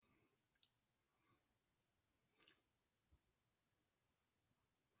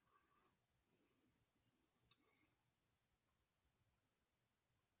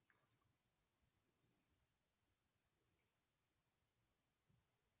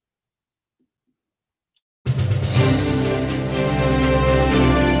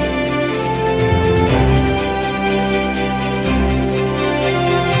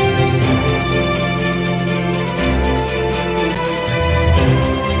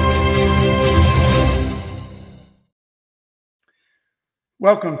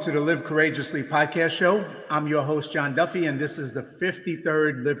Welcome to the Live Courageously podcast show. I'm your host, John Duffy, and this is the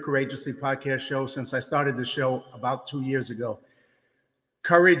 53rd Live Courageously podcast show since I started the show about 2 years ago.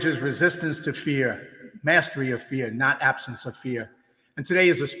 Courage is resistance to fear, mastery of fear, not absence of fear. And today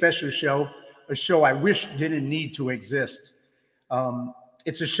is a special show, a show I wish didn't need to exist.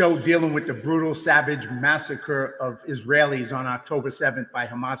 It's a show dealing with the brutal, savage massacre of Israelis on October 7th by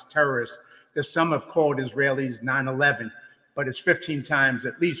Hamas terrorists that some have called Israelis 9/11. But it's 15 times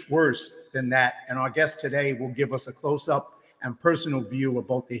at least worse than that. And our guest today will give us a close-up and personal view of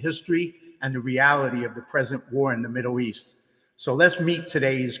both the history and the reality of the present war in the Middle East. So let's meet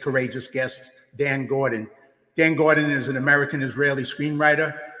today's courageous guest, Dan Gordon. Dan Gordon is an American-Israeli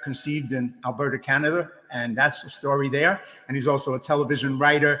screenwriter conceived in Alberta, Canada, and that's the story there. And he's also a television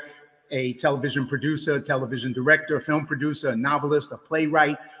writer, a television producer, a television director, a film producer, a novelist, a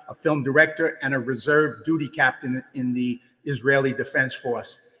playwright, a film director, and a reserve duty captain in the Israeli Defense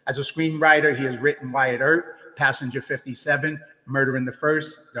Force. As a screenwriter, he has written Wyatt Earp, Passenger 57, Murder in the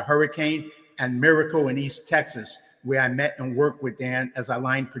First, The Hurricane, and Miracle in East Texas, where I met and worked with Dan as I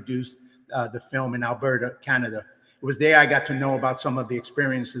line produced the film in Alberta, Canada. It was there I got to know about some of the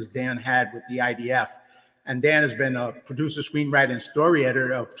experiences Dan had with the IDF. And Dan has been a producer, screenwriter, and story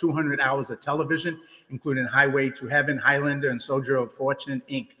editor of 200 hours of television, including Highway to Heaven, Highlander, and Soldier of Fortune,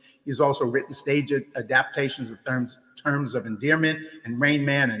 Inc. He's also written stage adaptations of terms of Endearment and Rain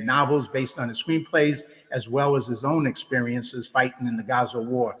Man and novels based on his screenplays, as well as his own experiences fighting in the Gaza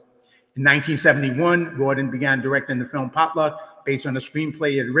War. In 1971, Gordon began directing the film Potluck based on a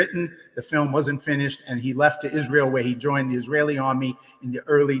screenplay he had written. The film wasn't finished, and he left to Israel, where he joined the Israeli army in the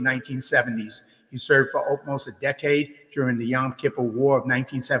early 1970s. He served for almost a decade during the Yom Kippur War of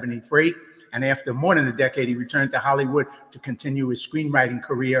 1973. And after more than a decade, he returned to Hollywood to continue his screenwriting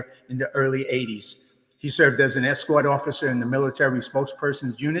career in the early 80s. He served as an escort officer in the military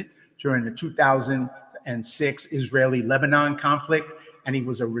spokesperson's unit during the 2006 Israel-Lebanon conflict, and he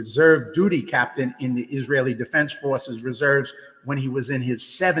was a reserve duty captain in the Israeli Defense Forces reserves when he was in his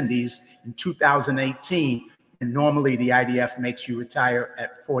 70s in 2018. And normally the IDF makes you retire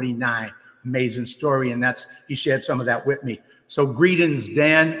at 49. Amazing story, and he shared some of that with me. So greetings,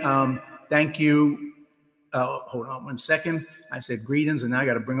 Dan. Thank you. Hold on one second. I said greetings, and now I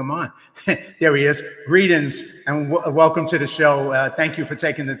got to bring him on. There he is. Greetings, and welcome to the show. Thank you for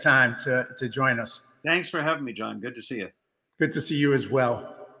taking the time to join us. Thanks for having me, John. Good to see you. Good to see you as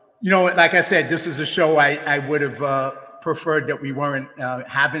well. You know, like I said, this is a show I would have preferred that we weren't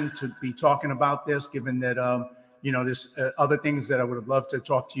having to be talking about this, given that, there's other things that I would have loved to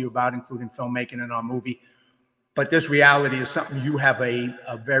talk to you about, including filmmaking and our movie. But this reality is something you have a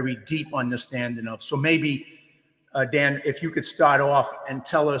very deep understanding of. So maybe, Dan, if you could start off and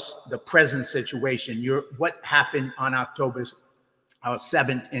tell us the present situation, what happened on October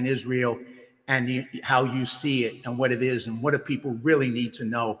 7th in Israel, and how you see it and what it is, and what do people really need to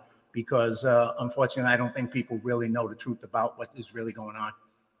know? Because unfortunately, I don't think people really know the truth about what is really going on.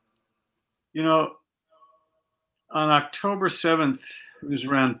 You know, on October 7th, it was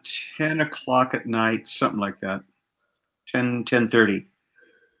around 10 o'clock at night, something like that, 10:30,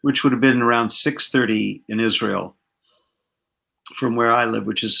 which would have been around 6:30 in Israel from where I live,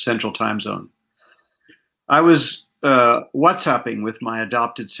 which is Central Time Zone. I was WhatsApping with my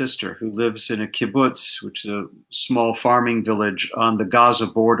adopted sister, who lives in a kibbutz, which is a small farming village on the Gaza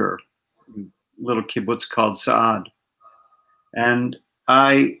border, a little kibbutz called Saad. And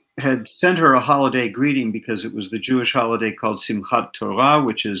I had sent her a holiday greeting because it was the Jewish holiday called Simchat Torah,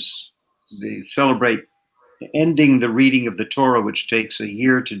 which is they celebrate ending the reading of the Torah, which takes a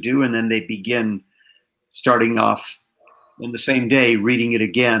year to do, and then they begin starting off on the same day, reading it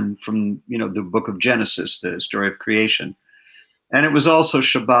again from, the book of Genesis, the story of creation. And it was also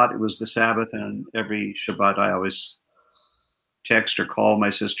Shabbat, it was the Sabbath, and every Shabbat I always text or call my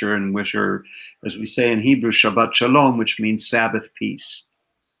sister and wish her, as we say in Hebrew, Shabbat Shalom, which means Sabbath peace.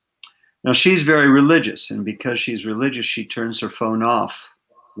 Now, she's very religious, and because she's religious, she turns her phone off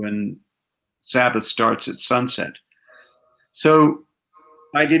when Sabbath starts at sunset. So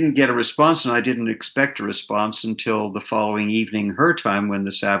I didn't get a response, and I didn't expect a response until the following evening, her time, when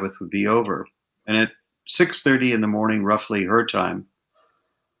the Sabbath would be over. And at 6:30 in the morning, roughly her time,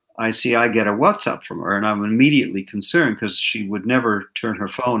 I get a WhatsApp from her, and I'm immediately concerned because she would never turn her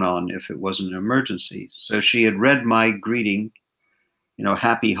phone on if it wasn't an emergency. So she had read my greeting,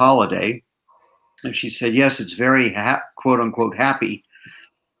 happy holiday. And she said, yes, it's very quote unquote happy.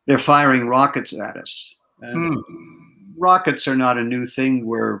 They're firing rockets at us. And rockets are not a new thing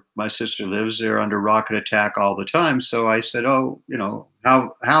where my sister lives. They're under rocket attack all the time. So I said,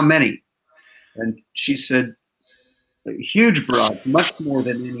 how many? And she said, a huge barrage, much more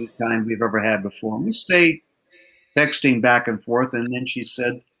than any kind we've ever had before. And we stayed texting back and forth, and then she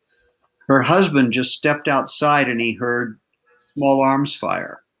said her husband just stepped outside and he heard small arms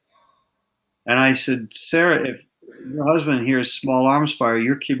fire. And I said, Sarah, if your husband hears small arms fire,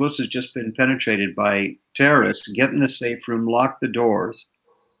 your kibbutz has just been penetrated by terrorists. Get in the safe room, lock the doors.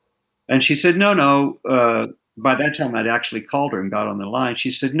 And she said, no. By that time, I'd actually called her and got on the line.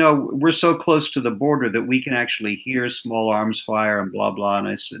 She said, no, we're so close to the border that we can actually hear small arms fire and blah, blah. And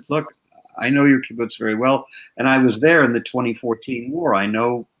I said, look, I know your kibbutz very well. And I was there in the 2014 war. I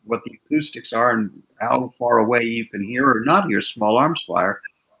know what the acoustics are and how far away you can hear or not hear small arms fire.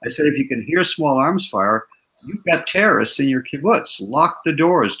 I said, if you can hear small arms fire, you've got terrorists in your kibbutz. Lock the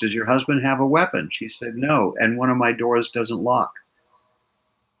doors. Does your husband have a weapon? She said, no. And one of my doors doesn't lock.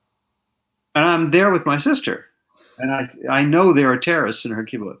 And I'm there with my sister. And I know there are terrorists in her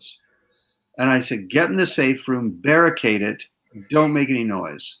kibbutz. And I said, get in the safe room, barricade it, don't make any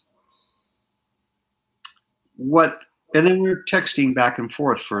noise. And then we were texting back and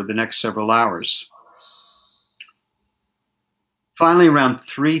forth for the next several hours. Finally, around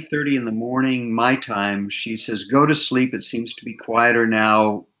 3:30 in the morning, my time, she says, go to sleep. It seems to be quieter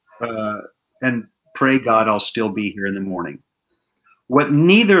now. And pray God I'll still be here in the morning. What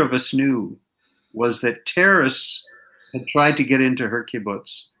neither of us knew was that terrorists had tried to get into her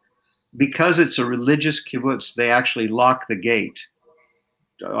kibbutz. Because it's a religious kibbutz, they actually lock the gate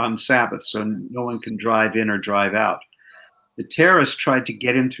on Sabbath, so no one can drive in or drive out. The terrorists tried to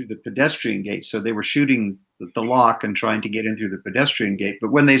get in through the pedestrian gate, so they were shooting the lock and trying to get in through the pedestrian gate.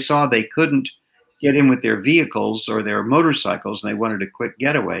 But when they saw they couldn't get in with their vehicles or their motorcycles and they wanted a quick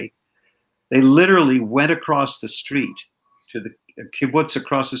getaway, they literally went across the street to the kibbutz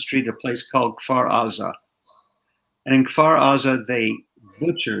across the street, a place called Kfar Aza. And in Kfar Aza, they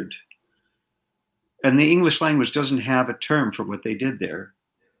butchered, and the English language doesn't have a term for what they did there.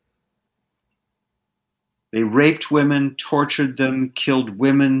 They raped women, tortured them, killed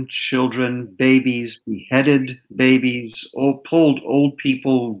women, children, babies, beheaded babies, pulled old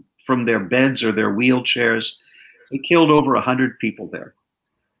people from their beds or their wheelchairs. They killed over 100 people there.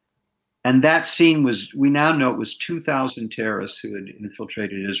 And that scene was, we now know it was 2,000 terrorists who had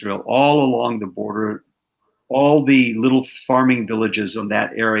infiltrated Israel all along the border. All the little farming villages in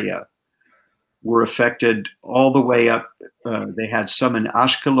that area were affected all the way up. They had some in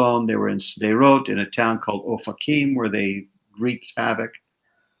Ashkelon. They were in Sderot, in a town called Ofakim, where they wreaked havoc.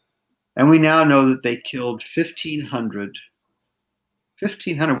 And we now know that they killed 1,500.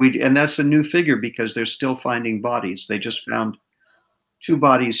 1,500, and that's a new figure because they're still finding bodies. They just found 2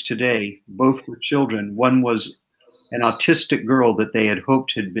 bodies today. Both were children. One was an autistic girl that they had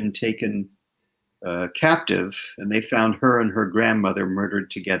hoped had been taken captive, and they found her and her grandmother murdered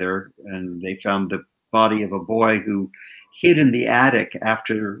together. And they found the body of a boy who hid in the attic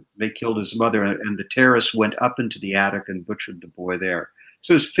after they killed his mother, and the terrorists went up into the attic and butchered the boy there.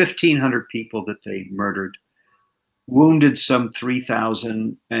 So it was 1,500 people that they murdered, wounded some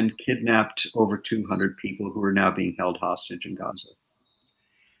 3,000, and kidnapped over 200 people who are now being held hostage in Gaza.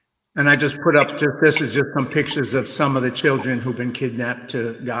 And I just put up, this is just some pictures of some of the children who've been kidnapped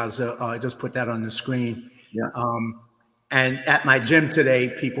to Gaza. I just put that on the screen. Yeah. And at my gym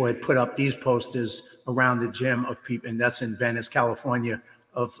today, people had put up these posters around the gym of people, and that's in Venice, California,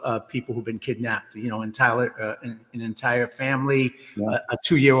 of people who've been kidnapped, an entire family, yeah. A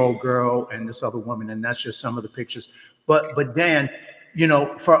 2-year-old girl and this other woman. And that's just some of the pictures. But Dan,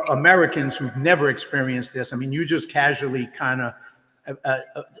 for Americans who've never experienced this, I mean, you just casually kind of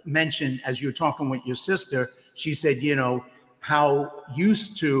mentioned as you were talking with your sister, she said, how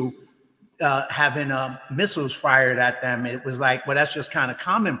used to having missiles fired at them. It was like, well, that's just kind of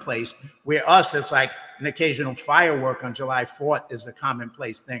commonplace. Where us, it's like an occasional firework on July 4th is a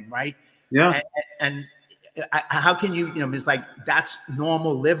commonplace thing, right? Yeah. And how can you, it's like that's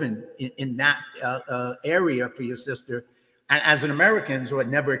normal living in that area for your sister. And as an American who had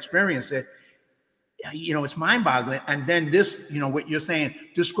never experienced it, it's mind-boggling. And then this, what you're saying,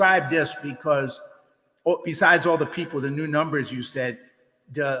 describe this, because besides all the people, the new numbers you said,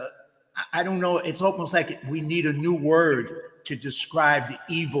 I don't know, it's almost like we need a new word to describe the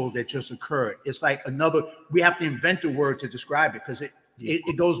evil that just occurred. It's like we have to invent a word to describe it, because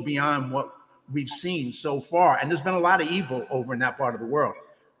it goes beyond what we've seen so far. And there's been a lot of evil over in that part of the world,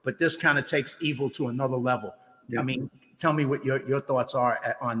 but this kind of takes evil to another level. Yeah. I mean, tell me what your thoughts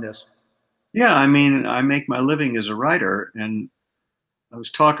are on this. Yeah, I mean, I make my living as a writer, and I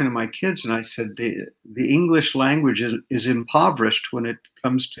was talking to my kids, and I said the English language is impoverished when it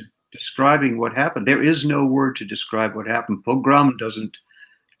comes to describing what happened. There is no word to describe what happened. Pogrom doesn't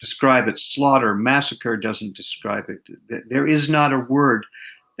describe it. Slaughter, massacre doesn't describe it. There is not a word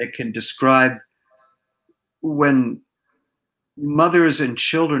that can describe when mothers and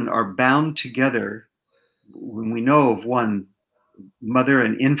children are bound together. When we know of one mother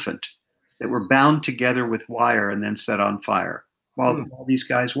and infant that were bound together with wire and then set on fire while these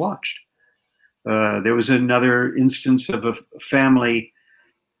guys watched. There was another instance of a family,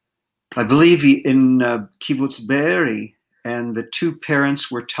 I believe in Kibbutz Be'eri, and the two parents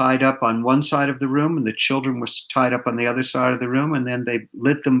were tied up on one side of the room and the children were tied up on the other side of the room, and then they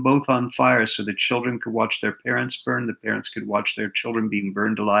lit them both on fire so the children could watch their parents burn, the parents could watch their children being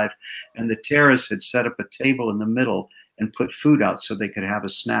burned alive, and the terrorists had set up a table in the middle and put food out so they could have a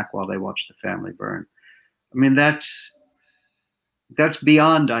snack while they watched the family burn. I mean, that's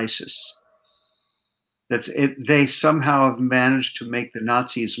beyond ISIS. That's it. They somehow have managed to make the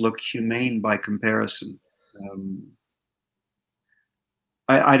Nazis look humane by comparison.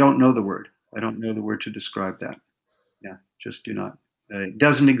 I don't know the word. I don't know the word to describe that. Yeah, just do not. It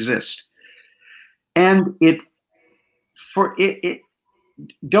doesn't exist. And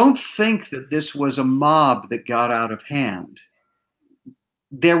don't think that this was a mob that got out of hand.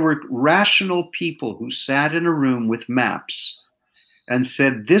 There were rational people who sat in a room with maps and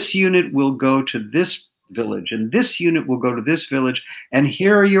said, this unit will go to this village and this unit will go to this village, and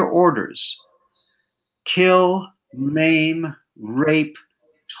here are your orders. Kill, maim, rape,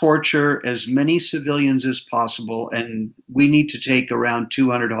 torture as many civilians as possible, and we need to take around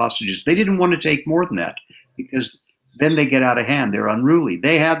 200 hostages. They didn't want to take more than that because then they get out of hand. They're unruly.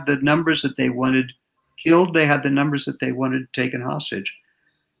 They had the numbers that they wanted killed. They had the numbers that they wanted taken hostage.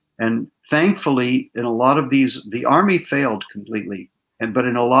 And thankfully, in a lot of these, the army failed completely. But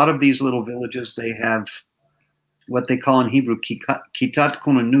in a lot of these little villages, they have what they call in Hebrew kitat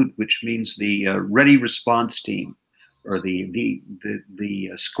kunanut, which means the ready response team, or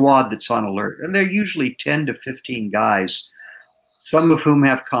the squad that's on alert. And they're usually 10 to 15 guys, some of whom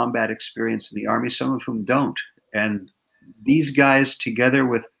have combat experience in the army, some of whom don't. And these guys, together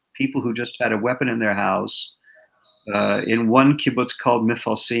with people who just had a weapon in their house, in one kibbutz called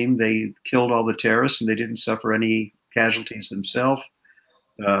Mifalsim, they killed all the terrorists and they didn't suffer any casualties themselves.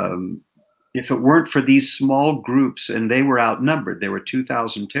 If it weren't for these small groups, and they were outnumbered, there were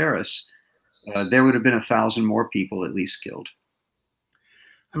 2,000 terrorists, there would have been 1,000 more people at least killed.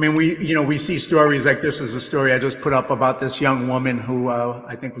 I mean, we see stories like this is a story I just put up about this young woman who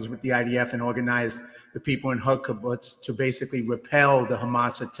I think was with the IDF and organized the people in her kibbutz to basically repel the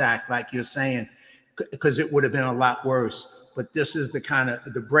Hamas attack, like you're saying, because it would have been a lot worse. But this is the kind of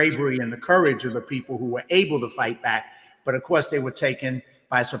the bravery and the courage of the people who were able to fight back. But of course, they were taken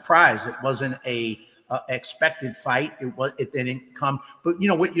by surprise. It wasn't a expected fight. It didn't come. But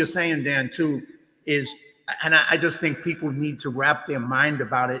what you're saying, Dan, too, is, and I just think people need to wrap their mind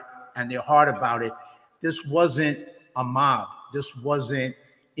about it and their heart about it. This wasn't a mob. This wasn't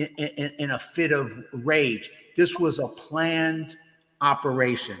in a fit of rage. This was a planned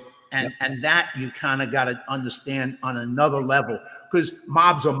operation. And that you kind of got to understand on another level, because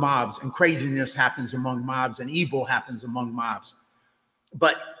mobs are mobs and craziness happens among mobs and evil happens among mobs.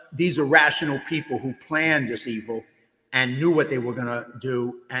 But these are rational people who planned this evil and knew what they were going to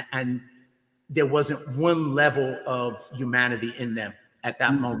do. And there wasn't one level of humanity in them at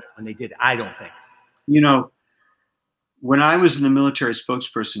that moment when they did it, I don't think. When I was in the military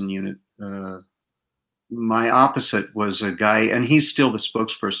spokesperson unit, my opposite was a guy, and he's still the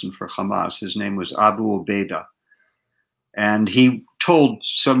spokesperson for Hamas. His name was Abu Ubaidah. And he told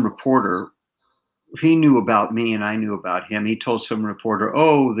some reporter, he knew about me and I knew about him. He told some reporter,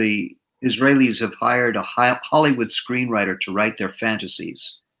 oh, the Israelis have hired a Hollywood screenwriter to write their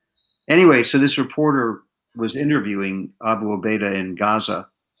fantasies. Anyway, so this reporter was interviewing Abu Ubaidah in Gaza.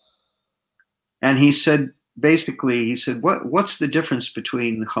 And he said, what's the difference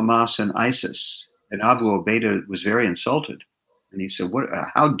between Hamas and ISIS? And Abu Ubaidah was very insulted. And he said,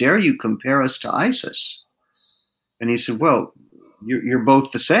 how dare you compare us to ISIS? And he said, well, you're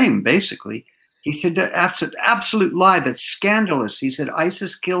both the same, basically. He said, that's an absolute lie. That's scandalous. He said,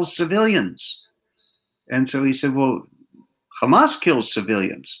 ISIS kills civilians. And so he said, well, Hamas kills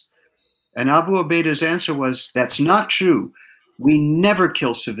civilians. And Abu Ubaidah's answer was, that's not true. We never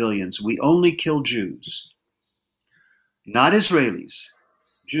kill civilians. We only kill Jews. Not Israelis,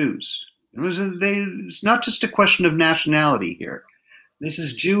 Jews. It's not just a question of nationality here. This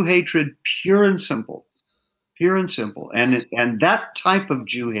is Jew hatred, pure and simple. Pure and simple. And that type of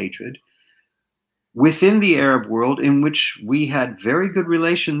Jew hatred within the Arab world, in which we had very good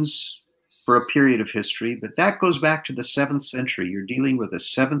relations for a period of history, but that goes back to the 7th century. You're dealing with a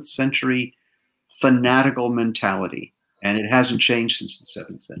 7th century fanatical mentality. And it hasn't changed since the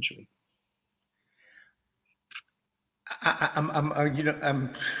 7th century. I'm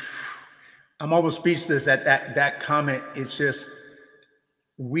almost speechless at that comment. It's just,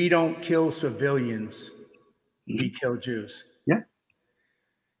 we don't kill civilians, we kill Jews. Yeah.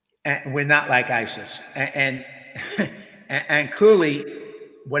 And we're not like ISIS. And clearly,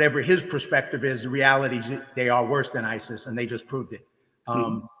 whatever his perspective is, the reality is they are worse than ISIS, and they just proved it.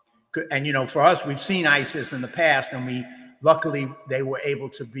 And for us, we've seen ISIS in the past, and luckily they were able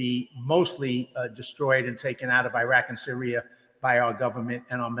to be mostly destroyed and taken out of Iraq and Syria by our government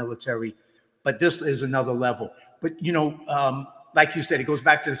and our military. But this is another level. But like you said, it goes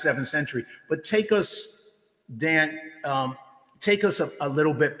back to the 7th century. But take us, Dan, take us a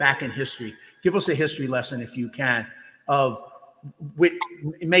little bit back in history. Give us a history lesson, if you can,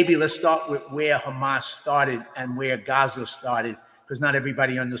 maybe let's start with where Hamas started and where Gaza started, because not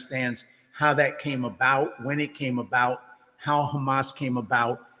everybody understands how that came about, when it came about, how Hamas came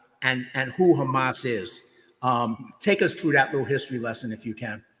about, and who Hamas is. Take us through that little history lesson, if you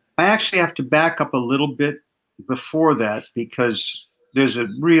can. I actually have to back up a little bit before that, because there's a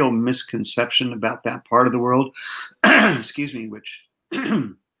real misconception about that part of the world, excuse me, which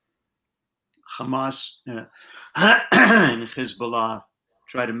Hamas and Hezbollah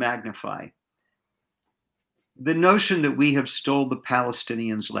try to magnify. The notion that we have stole the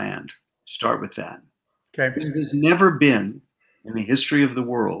Palestinians' land, start with that. Okay. There has never been, in the history of the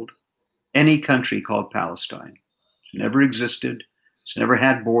world, any country called Palestine. It's never existed. It's never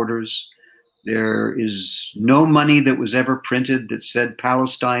had borders. There is no money that was ever printed that said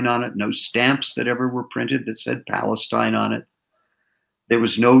Palestine on it, no stamps that ever were printed that said Palestine on it. There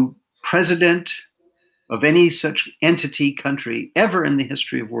was no president of any such entity, country, ever in the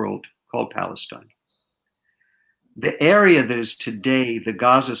history of the world called Palestine. The area that is today the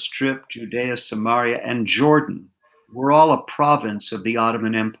Gaza Strip, Judea, Samaria, and Jordan were all a province of the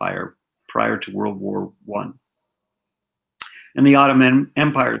Ottoman Empire prior to World War I. And the Ottoman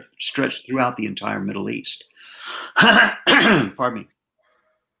Empire stretched throughout the entire Middle East. Pardon me.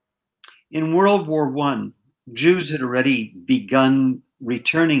 In World War I, Jews had already begun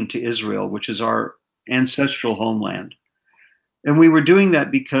returning to Israel, which is our ancestral homeland. And we were doing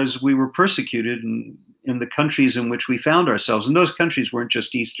that because we were persecuted in the countries in which we found ourselves. And those countries weren't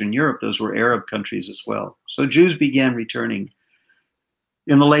just Eastern Europe, those were Arab countries as well. So Jews began returning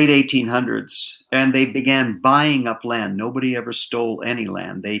in the late 1800s, and they began buying up land. Nobody ever stole any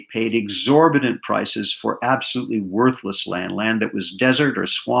land. They paid exorbitant prices for absolutely worthless land, land that was desert or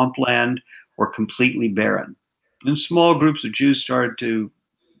swampland or completely barren. And small groups of Jews started to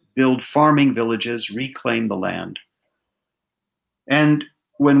build farming villages, reclaim the land. And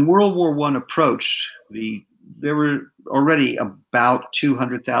when World War I approached, there were already about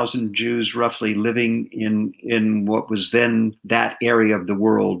 200,000 Jews roughly living in what was then that area of the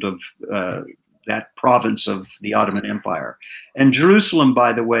world of that province of the Ottoman Empire. And Jerusalem,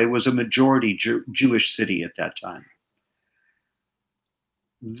 by the way, was a majority Jewish city at that time.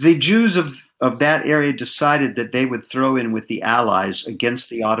 The Jews of that area decided that they would throw in with the Allies against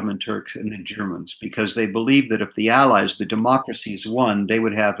the Ottoman Turks and the Germans, because they believed that if the Allies, the democracies, won, they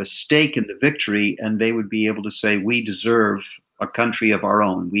would have a stake in the victory, and they would be able to say, we deserve a country of our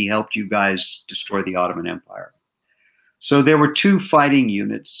own. We helped you guys destroy the Ottoman Empire. So there were two fighting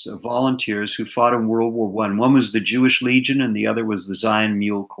units of volunteers who fought in World War I. One was the Jewish Legion, and the other was the Zion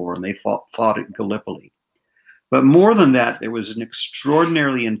Mule Corps, and they fought at Gallipoli. But more than that, there was an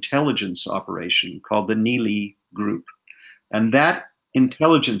extraordinary intelligence operation called the Neely Group. And that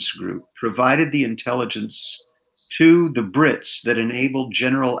intelligence group provided the intelligence to the Brits that enabled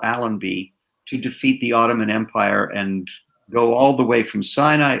General Allenby to defeat the Ottoman Empire and go all the way from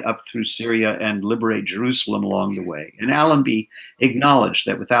Sinai up through Syria and liberate Jerusalem along the way. And Allenby acknowledged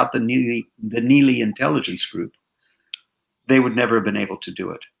that without the Neely intelligence group, they would never have been able to do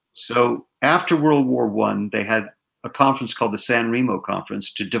it. So after World War I, they had a conference called the San Remo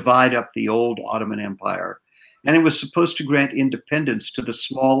Conference to divide up the old Ottoman Empire. And it was supposed to grant independence to the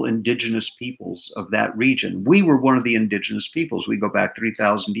small indigenous peoples of that region. We were one of the indigenous peoples. We go back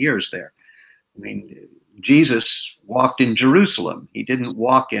 3,000 years there. I mean, Jesus walked in Jerusalem. He didn't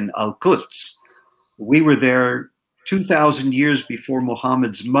walk in Al-Quds. We were there 2,000 years before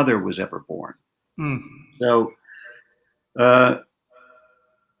Muhammad's mother was ever born. So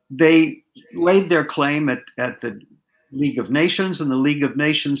they laid their claim at the League of Nations, and the League of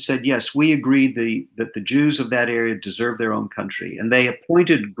Nations said, yes, we agree that the Jews of that area deserve their own country. And they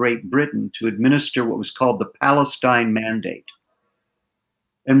appointed Great Britain to administer what was called the Palestine Mandate.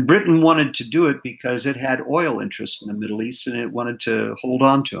 And Britain wanted to do it because it had oil interests in the Middle East and it wanted to hold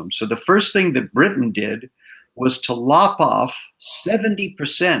on to them. So the first thing that Britain did was to lop off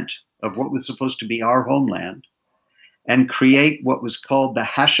 70% of what was supposed to be our homeland and create what was called the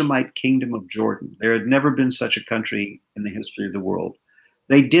Hashemite Kingdom of Jordan. There had never been such a country in the history of the world.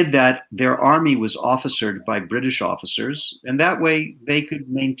 They did that. Their army was officered by British officers, and that way they could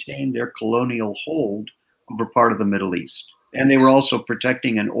maintain their colonial hold over part of the Middle East. And they were also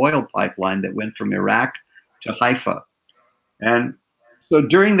protecting an oil pipeline that went from Iraq to Haifa. And so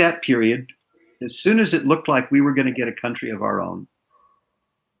during that period, as soon as it looked like we were going to get a country of our own,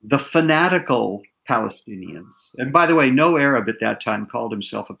 the fanatical Palestinians, and by the way, no Arab at that time called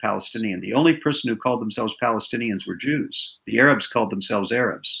himself a Palestinian. The only person who called themselves Palestinians were Jews. The Arabs called themselves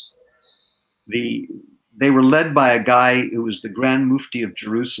Arabs. They were led by a guy who was the Grand Mufti of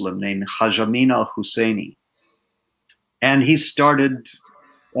Jerusalem named Haj Amin al-Husseini. And he started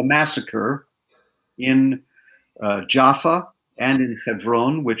a massacre in Jaffa and in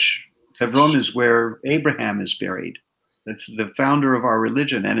Hebron, which Hebron is where Abraham is buried. That's the founder of our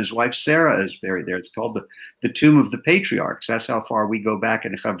religion, and his wife Sarah is buried there. It's called the Tomb of the Patriarchs. That's how far we go back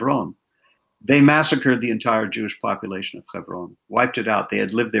in Hebron. They massacred the entire Jewish population of Hebron, wiped it out. They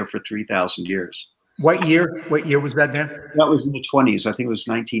had lived there for 3,000 years. What year? What year was that then? That was in the 20s. I think it was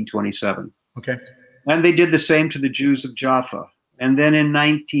 1927. Okay. And they did the same to the Jews of Jaffa. And then in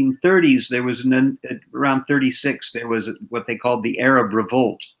 1930s, there was around 36, there was what they called the Arab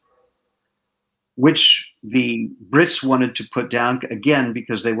Revolt, which the Brits wanted to put down, again,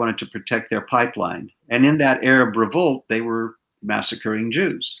 because they wanted to protect their pipeline. And in that Arab Revolt, they were massacring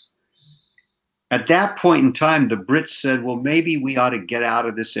Jews. At that point in time, the Brits said, well, maybe we ought to get out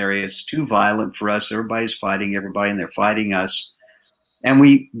of this area. It's too violent for us. Everybody's fighting everybody, and they're fighting us. And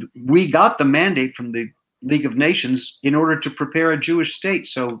we got the mandate from the League of Nations in order to prepare a Jewish state.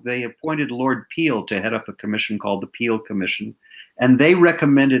 So they appointed Lord Peel to head up a commission called the Peel Commission. And they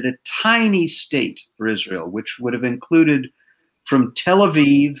recommended a tiny state for Israel, which would have included from Tel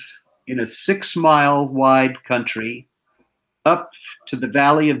Aviv in a 6-mile wide country up to the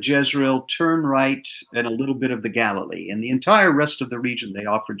valley of Jezreel, turn right, and a little bit of the Galilee. And the entire rest of the region they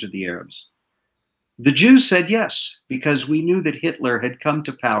offered to the Arabs. The Jews said yes, because we knew that Hitler had come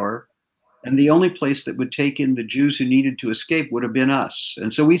to power, and the only place that would take in the Jews who needed to escape would have been us.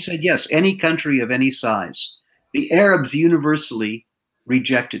 And so we said yes, any country of any size. The Arabs universally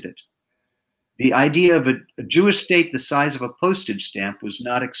rejected it. The idea of a Jewish state the size of a postage stamp was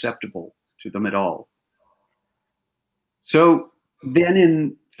not acceptable to them at all. So then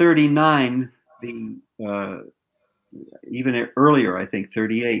in 39, even earlier, I think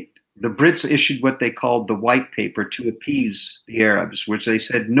 38, the Brits issued what they called the White Paper to appease the Arabs, which they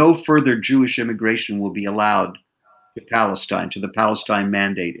said no further Jewish immigration will be allowed to Palestine, to the Palestine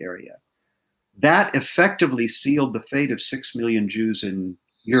Mandate area. That effectively sealed the fate of 6 million Jews in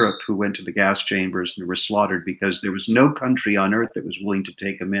Europe who went to the gas chambers and were slaughtered because there was no country on earth that was willing to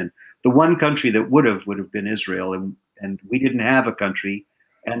take them in. The one country that would have been Israel, and we didn't have a country,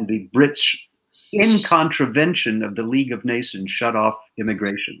 and the Brits, in contravention of the League of Nations, shut off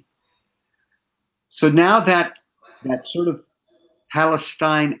immigration. So now that sort of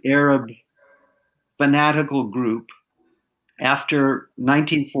Palestine Arab fanatical group, after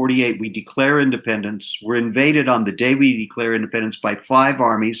 1948, we declare independence. We're invaded on the day we declare independence by 5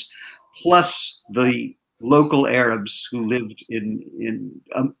 armies, plus the local Arabs who lived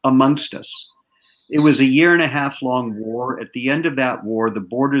amongst us. It was a 1.5 year long war. At the end of that war, the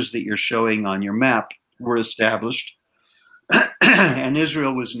borders that you're showing on your map were established, and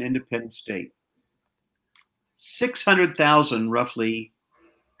Israel was an independent state. 600,000, roughly,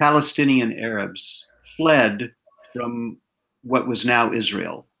 Palestinian Arabs fled from what was now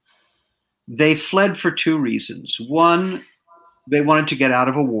Israel. They fled for 2 reasons. One, they wanted to get out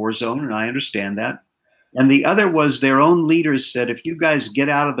of a war zone, and I understand that. And the other was their own leaders said, if you guys get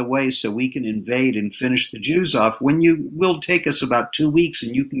out of the way so we can invade and finish the Jews off, will take us about 2 weeks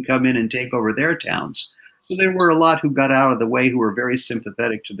and you can come in and take over their towns. So there were a lot who got out of the way who were very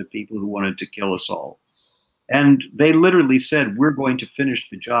sympathetic to the people who wanted to kill us all. And they literally said, we're going to finish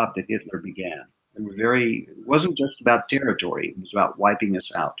the job that Hitler began. It wasn't just about territory, it was about wiping us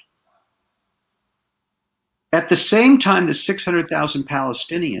out. At the same time, the 600,000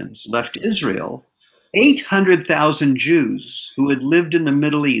 Palestinians left Israel. 800,000 Jews who had lived in the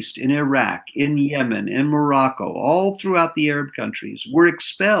Middle East, in Iraq, in Yemen, in Morocco, all throughout the Arab countries, were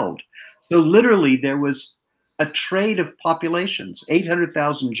expelled. So literally there was a trade of populations.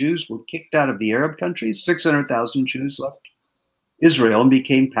 800,000 Jews were kicked out of the Arab countries. 600,000 Jews left Israel and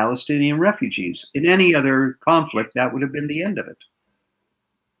became Palestinian refugees. In any other conflict, that would have been the end of it.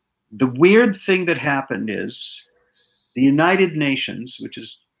 The weird thing that happened is the United Nations, which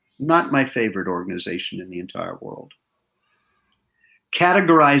is not my favorite organization in the entire world,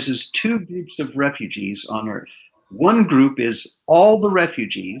 categorizes two groups of refugees on Earth. One group is all the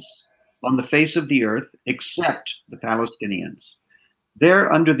refugees on the face of the earth except the Palestinians.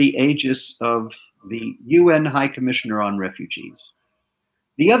 They're under the aegis of the UN High Commissioner on Refugees.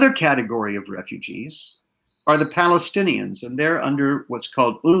 The other category of refugees are the Palestinians, and they're under what's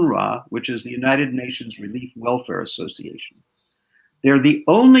called UNRWA, which is the United Nations Relief Welfare Association. They're the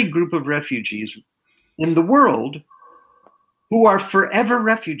only group of refugees in the world who are forever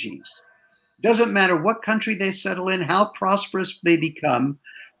refugees. Doesn't matter what country they settle in, how prosperous they become,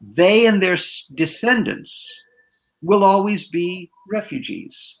 they and their descendants will always be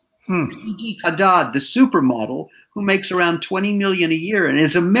refugees. Gigi Hadad, the supermodel, who makes around 20 million a year and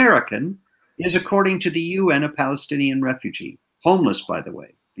is American, is, according to the UN, a Palestinian refugee. Homeless, by the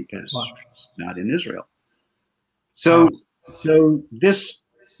way, because not in Israel. So this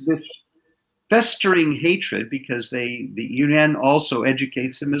festering hatred, because the UN also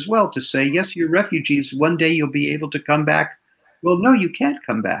educates them as well to say, yes, you're refugees, one day you'll be able to come back. Well, no, you can't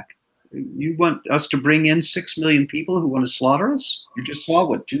come back. You want us to bring in 6 million people who want to slaughter us? You just saw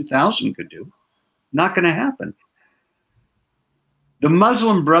what 2,000 could do. Not going to happen. The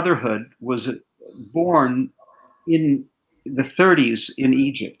Muslim Brotherhood was born in the 30s in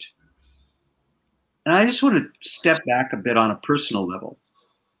Egypt. And I just want to step back a bit on a personal level.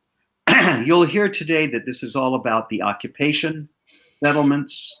 You'll hear today that this is all about the occupation,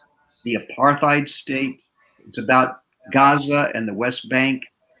 settlements, the apartheid state. It's about Gaza and the West Bank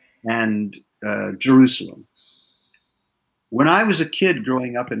and Jerusalem. When I was a kid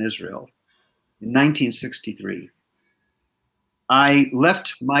growing up in Israel in 1963, I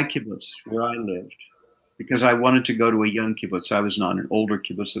left my kibbutz where I lived because I wanted to go to a young kibbutz. I was not an older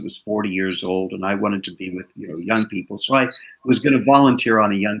kibbutz that was 40 years old, and I wanted to be with young people. So I was going to volunteer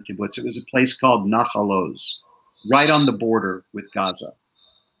on a young kibbutz. It was a place called Nahal Oz, right on the border with Gaza.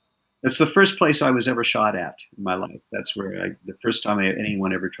 That's the first place I was ever shot at in my life. That's where the first time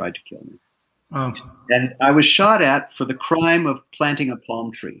anyone ever tried to kill me. And I was shot at for the crime of planting a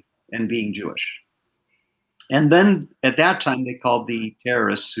palm tree and being Jewish. And then at that time, they called the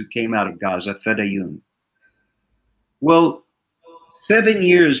terrorists who came out of Gaza Fedayeen. Well, 7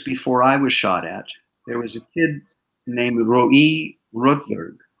 years before I was shot at, there was a kid named Ro'i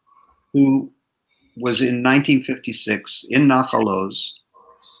Rotberg who was in 1956 in Nahal Oz.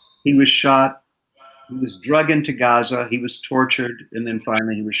 He was shot, he was drugged into Gaza, he was tortured, and then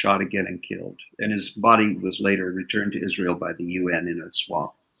finally he was shot again and killed. And his body was later returned to Israel by the UN in a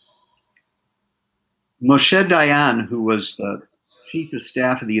swamp. Moshe Dayan, who was the chief of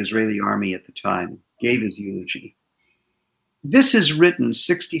staff of the Israeli army at the time, gave his eulogy. This is written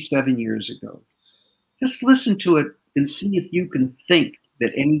 67 years ago. Just listen to it and see if you can think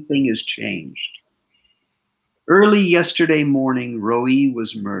that anything has changed. Early yesterday morning, Ro'i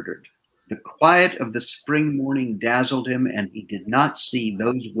was murdered. The quiet of the spring morning dazzled him, and he did not see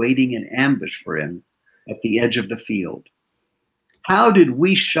those waiting in ambush for him at the edge of the field. How did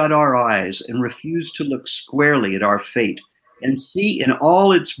we shut our eyes and refuse to look squarely at our fate and see in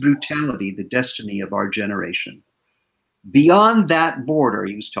all its brutality the destiny of our generation? Beyond that border,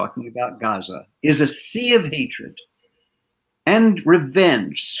 he was talking about Gaza, is a sea of hatred and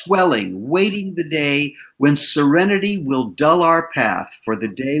revenge swelling, waiting the day when serenity will dull our path for the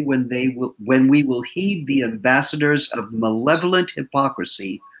day when we will heed the ambassadors of malevolent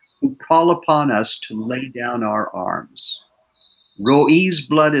hypocrisy who call upon us to lay down our arms. Ro'i's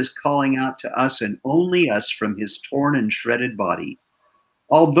blood is calling out to us and only us from his torn and shredded body.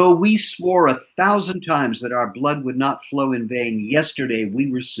 Although we swore 1,000 times that our blood would not flow in vain, yesterday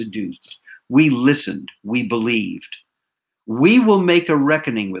we were seduced. We listened. We believed. We will make a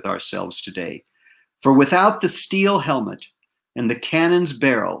reckoning with ourselves today, for without the steel helmet and the cannon's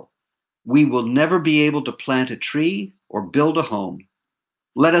barrel, we will never be able to plant a tree or build a home.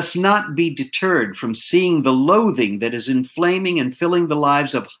 Let us not be deterred from seeing the loathing that is inflaming and filling the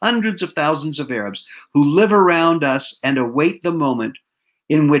lives of hundreds of thousands of Arabs who live around us and await the moment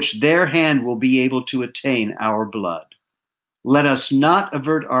in which their hand will be able to attain our blood. Let us not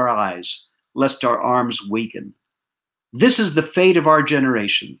avert our eyes, lest our arms weaken. This is the fate of our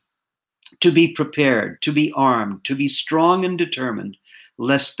generation, to be prepared, to be armed, to be strong and determined,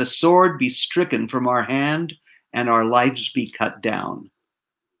 lest the sword be stricken from our hand and our lives be cut down.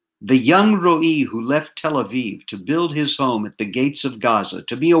 The young Ro'i who left Tel Aviv to build his home at the gates of Gaza,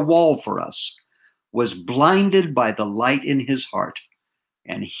 to be a wall for us, was blinded by the light in his heart,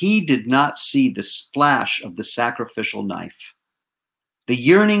 and he did not see the flash of the sacrificial knife. The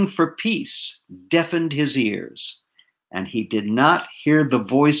yearning for peace deafened his ears, and he did not hear the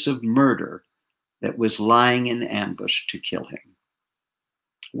voice of murder that was lying in ambush to kill him.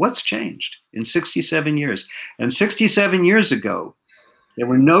 What's changed in 67 years? And 67 years ago, there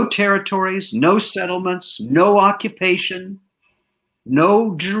were no territories, no settlements, no occupation,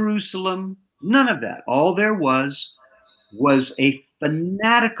 no Jerusalem, none of that. All there was a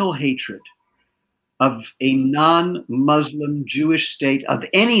fanatical hatred of a non-Muslim Jewish state of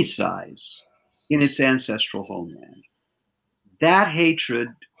any size in its ancestral homeland. That hatred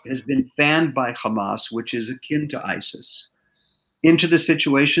has been fanned by Hamas, which is akin to ISIS, into the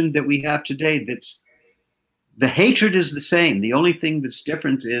situation that we have today. The hatred is the same. The only thing that's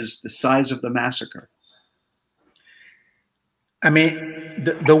different is the size of the massacre. I mean,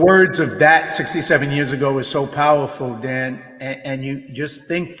 the words of that 67 years ago is so powerful, Dan. And you just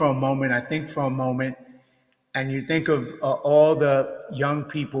think for a moment, and you think of all the young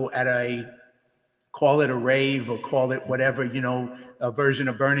people at call it a rave or call it whatever, a version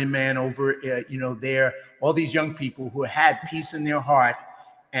of Burning Man over, there, all these young people who had peace in their heart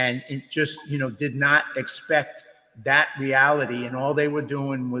and it just, did not expect that reality. And all they were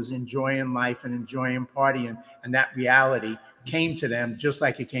doing was enjoying life and enjoying partying. And that reality came to them just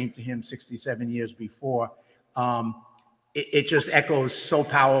like it came to him 67 years before. It just echoes so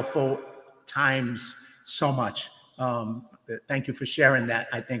powerful times so much. Thank you for sharing that.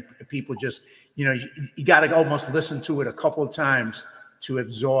 I think people just, you got to almost listen to it a couple of times to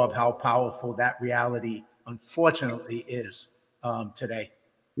absorb how powerful that reality, unfortunately, is today.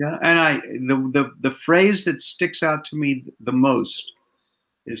 Yeah, and the phrase that sticks out to me the most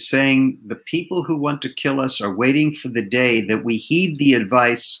is saying the people who want to kill us are waiting for the day that we heed the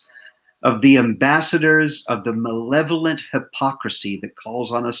advice of the ambassadors of the malevolent hypocrisy that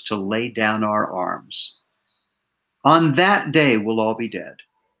calls on us to lay down our arms. On that day, we'll all be dead.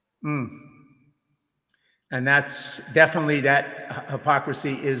 And that's definitely, that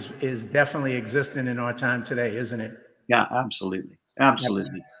hypocrisy is definitely existing in our time today, isn't it? Yeah, absolutely.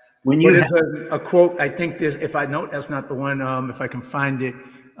 Absolutely. When you have a quote, I think this, if I know that's not the one, if I can find it,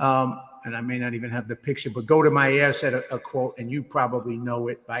 and I may not even have the picture, but Go to My Air said a quote, and you probably know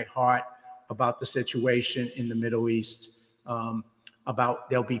it by heart, about the situation in the Middle East, about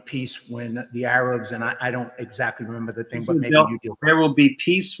there'll be peace when the Arabs, and I don't exactly remember the thing, but maybe you do. There will be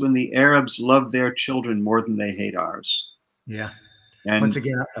peace when the Arabs love their children more than they hate ours. Yeah. And once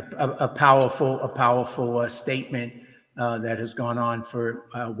again, a powerful statement that has gone on for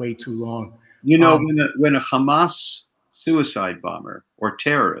way too long. When a Hamas suicide bomber or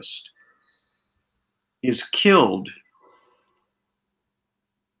terrorist is killed,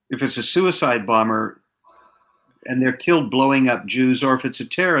 if it's a suicide bomber and they're killed blowing up Jews, or if it's a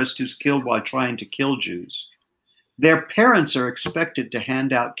terrorist who's killed while trying to kill Jews, their parents are expected to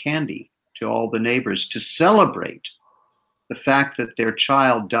hand out candy to all the neighbors to celebrate the fact that their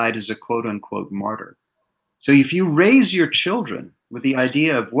child died as a quote-unquote martyr. So if you raise your children with the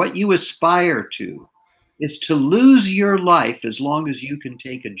idea of what you aspire to is to lose your life as long as you can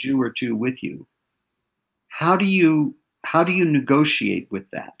take a Jew or two with you, how do you negotiate with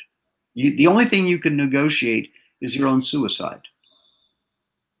that? The only thing you can negotiate is your own suicide.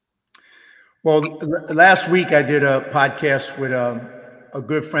 Well, last week I did a podcast with a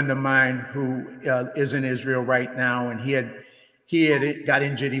good friend of mine who is in Israel right now, and he had got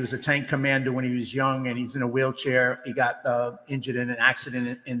injured. He was a tank commander when he was young, and he's in a wheelchair. He got injured in an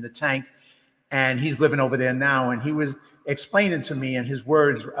accident in the tank, and he's living over there now. And he was explaining to me, and his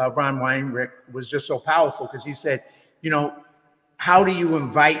words, Ron Weinrich, was just so powerful, because he said, how do you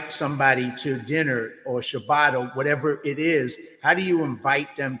invite somebody to dinner or Shabbat or whatever it is? How do you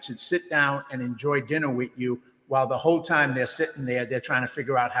invite them to sit down and enjoy dinner with you while the whole time they're sitting there, they're trying to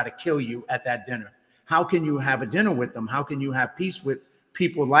figure out how to kill you at that dinner? How can you have a dinner with them? How can you have peace with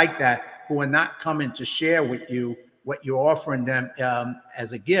people like that who are not coming to share with you what you're offering them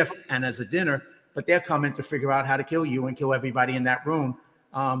as a gift and as a dinner, but they're coming to figure out how to kill you and kill everybody in that room?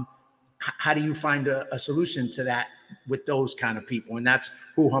 How do you find a solution to that with those kind of people? And that's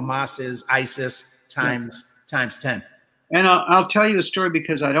who Hamas is, ISIS times 10. And I'll tell you a story,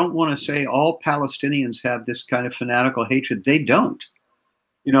 because I don't want to say all Palestinians have this kind of fanatical hatred. They don't.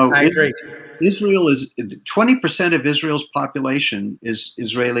 I agree. Israel is 20% of Israel's population is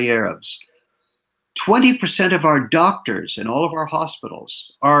Israeli Arabs. 20% of our doctors in all of our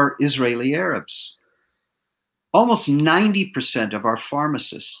hospitals are Israeli Arabs. Almost 90% of our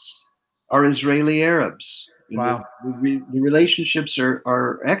pharmacists are Israeli Arabs. Wow. The relationships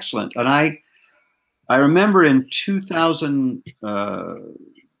are excellent. And I remember in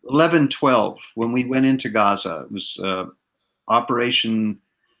 2011-12, when we went into Gaza, it was Operation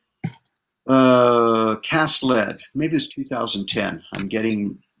Cast Lead. Maybe it's 2010.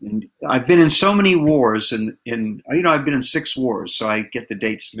 I've been in so many wars, and I've been in 6 wars, so I get the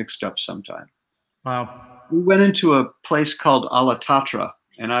dates mixed up sometime. Wow. We went into a place called Alatatra,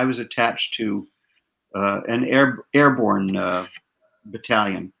 and I was attached to an airborne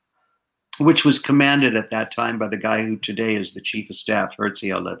battalion, which was commanded at that time by the guy who today is the chief of staff,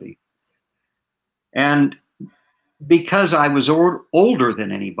 Herzl Levy. And because I was older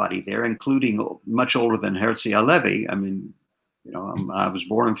than anybody there, including much older than Herzl Levy, I mean, I was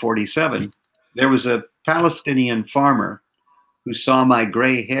born in 1947. There was a Palestinian farmer who saw my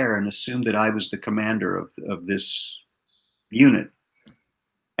gray hair and assumed that I was the commander of this unit.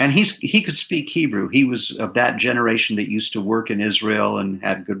 And he could speak Hebrew. He was of that generation that used to work in Israel and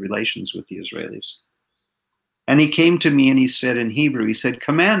had good relations with the Israelis. And he came to me and he said in Hebrew, he said,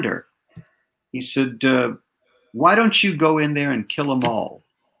 "Commander," he said, "why don't you go in there and kill them all?"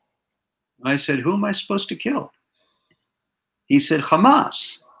 And I said, "Who am I supposed to kill?" He said,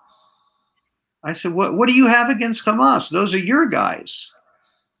 "Hamas." I said, what do you have against Hamas? Those are your guys.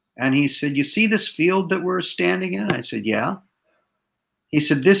 And he said, "You see this field that we're standing in?" I said, "Yeah." He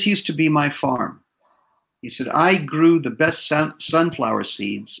said, "This used to be my farm." He said, "I grew the best sunflower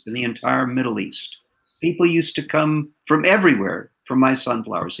seeds in the entire Middle East. People used to come from everywhere for my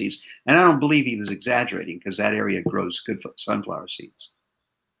sunflower seeds." And I don't believe he was exaggerating, because that area grows good sunflower seeds.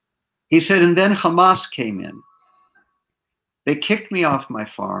 He said, "And then Hamas came in. They kicked me off my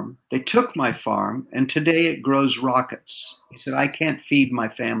farm. They took my farm, and today it grows rockets." He said, "I can't feed my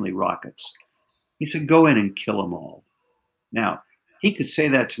family rockets." He said, "Go in and kill them all." Now, he could say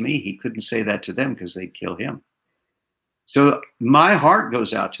that to me. He couldn't say that to them, because they'd kill him. So my heart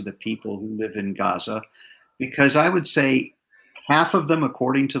goes out to the people who live in Gaza, because I would say half of them,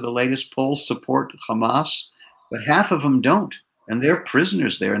 according to the latest polls, support Hamas, but half of them don't. And they're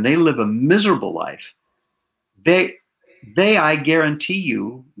prisoners there, and they live a miserable life. They, I guarantee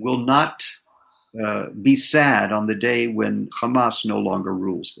you, will not be sad on the day when Hamas no longer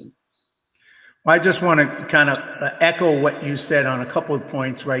rules them. Well, I just want to kind of echo what you said on a couple of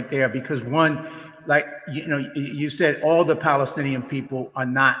points right there, because one, like, you said all the Palestinian people are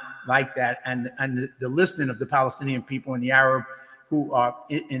not like that. And the listing of the Palestinian people and the Arab who are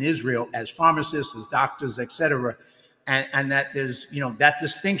in Israel as pharmacists, as doctors, etc., and that there's, that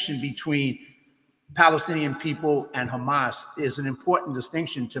distinction between Palestinian people and Hamas is an important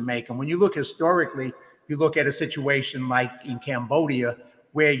distinction to make. And when you look historically, you look at a situation like in Cambodia,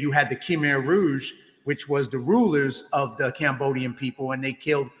 where you had the Khmer Rouge, which was the rulers of the Cambodian people, and they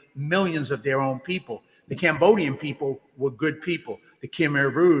killed millions of their own people. The Cambodian people were good people. The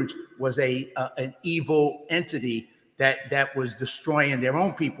Khmer Rouge was an evil entity that was destroying their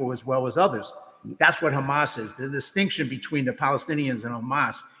own people as well as others. That's what Hamas is. The distinction between the Palestinians and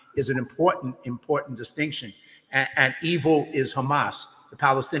Hamas is an important distinction. And evil is Hamas. The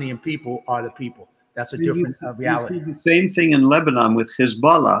Palestinian people are the people. That's a different reality. You see the same thing in Lebanon with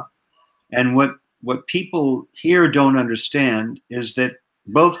Hezbollah. And what people here don't understand is that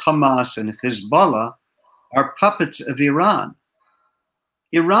both Hamas and Hezbollah are puppets of Iran.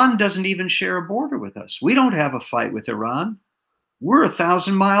 Iran doesn't even share a border with us. We don't have a fight with Iran. We're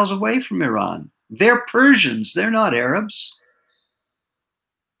 1,000 miles away from Iran. They're Persians. They're not Arabs.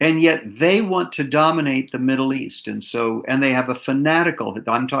 And yet they want to dominate the Middle East. And they have a fanatical,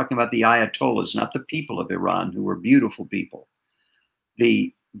 I'm talking about the Ayatollahs, not the people of Iran, who are beautiful people.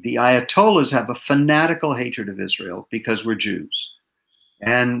 The Ayatollahs have a fanatical hatred of Israel because we're Jews.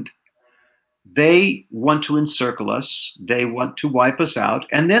 And they want to encircle us. They want to wipe us out.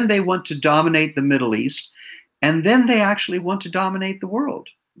 And then they want to dominate the Middle East. And then they actually want to dominate the world.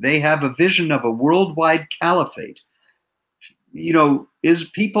 They have a vision of a worldwide caliphate. I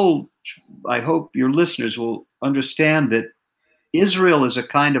hope your listeners will understand that Israel is a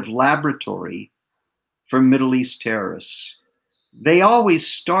kind of laboratory for Middle East terrorists. They always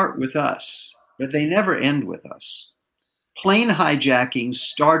start with us, but they never end with us. Plane hijacking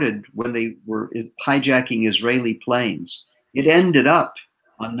started when they were hijacking Israeli planes. It ended up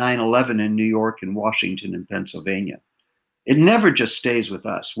on 9/11 in New York and Washington and Pennsylvania. It never just stays with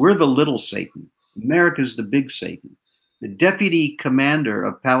us. We're the little Satan. America's the big Satan. The deputy commander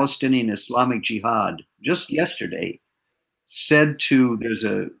of Palestinian Islamic Jihad just yesterday said there's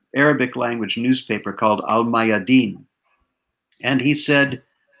an Arabic language newspaper called Al Mayadeen, and he said,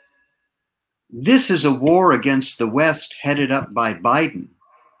 "This is a war against the West headed up by Biden.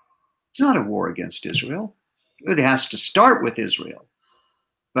 It's not a war against Israel. It has to start with Israel.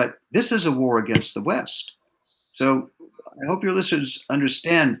 But this is a war against the West." So I hope your listeners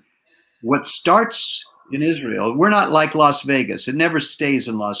understand what starts in Israel. We're not like Las Vegas. It never stays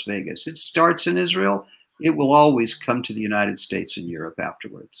in Las Vegas. It starts in Israel. It will always come to the United States and Europe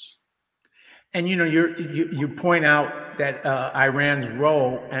afterwards. And you point out that Iran's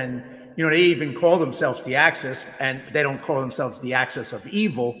role, and they even call themselves the Axis, and they don't call themselves the Axis of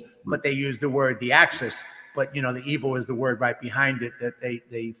evil, but they use the word the Axis. But the evil is the word right behind it that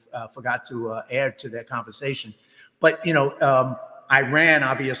they forgot to add to their conversation. But Iran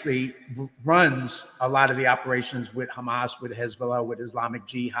obviously runs a lot of the operations with Hamas, with Hezbollah, with Islamic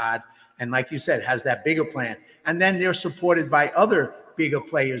Jihad, and like you said, has that bigger plan. And then they're supported by other bigger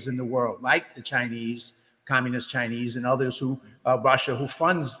players in the world, like the Chinese, communist Chinese, and others Russia, who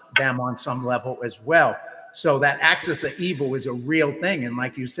funds them on some level as well. So that axis of evil is a real thing. And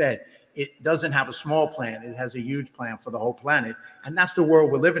like you said, it doesn't have a small plan. It has a huge plan for the whole planet. And that's the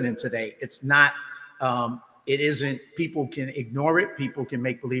world we're living in today. It's not, it isn't, people can ignore it. People can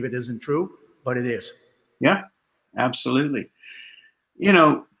make believe it isn't true, but it is. Yeah, absolutely.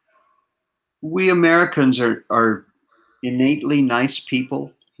 We Americans are innately nice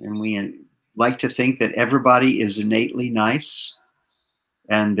people, and we like to think that everybody is innately nice,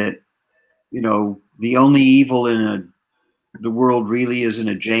 and that the only evil in the world really is in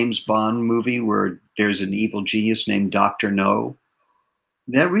a James Bond movie where there's an evil genius named Dr. No.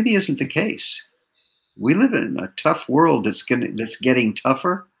 That really isn't the case. We live in a tough world that's getting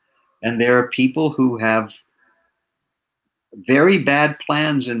tougher, and there are people who have very bad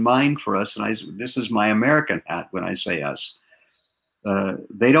plans in mind for us. And this is my American hat when I say us.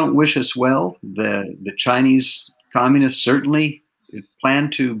 They don't wish us well. The Chinese communists certainly plan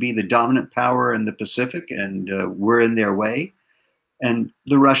to be the dominant power in the Pacific, and we're in their way. And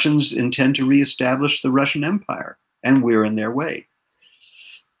the Russians intend to reestablish the Russian Empire, and we're in their way.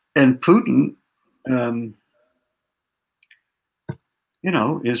 And Putin,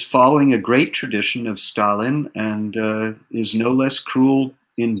 is following a great tradition of Stalin, and is no less cruel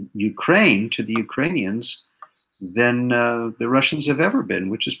in Ukraine to the Ukrainians than the Russians have ever been,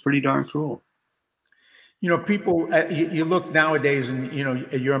 which is pretty darn cruel. People, you look nowadays, and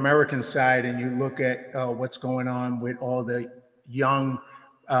your American side, and you look at what's going on with all the young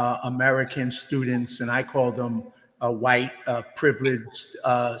American students, and I call them white privileged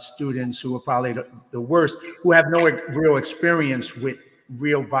students who are probably the worst, who have no real experience with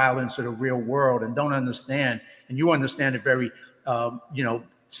real violence or the real world, and don't understand. And you understand it very,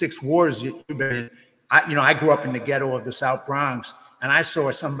 6 wars you've been in. I grew up in the ghetto of the South Bronx, and I saw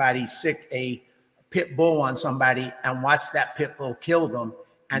somebody sick a pit bull on somebody and watch that pit bull kill them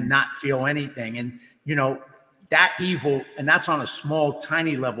and not feel anything. And, that evil, and that's on a small,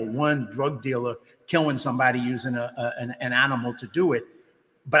 tiny level, one drug dealer killing somebody using an animal to do it.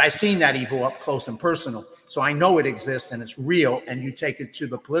 But I've seen that evil up close and personal. So I know it exists and it's real. And you take it to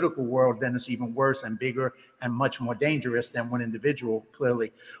the political world, then it's even worse and bigger and much more dangerous than one individual,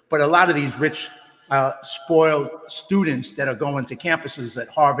 clearly. But a lot of these rich, spoiled students that are going to campuses at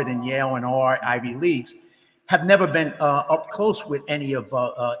Harvard and Yale and all Ivy Leagues have never been up close with any of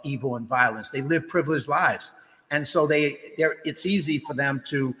evil and violence. They live privileged lives. And so it's easy for them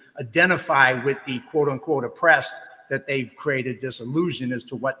to identify with the quote unquote oppressed, that they've created this illusion as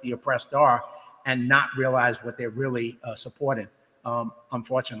to what the oppressed are and not realize what they're really supporting.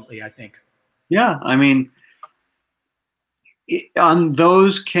 Unfortunately, I think. Yeah, I mean, on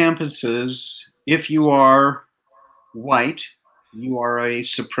those campuses, if you are white, you are a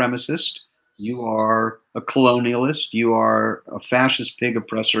supremacist, you are a colonialist, you are a fascist pig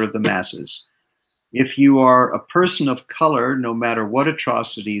oppressor of the masses. If you are a person of color, no matter what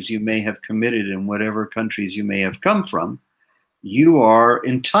atrocities you may have committed in whatever countries you may have come from, you are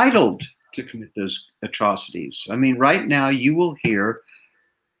entitled to commit those atrocities. I mean, right now you will hear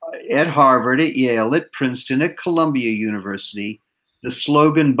at Harvard, at Yale, at Princeton, at Columbia University, the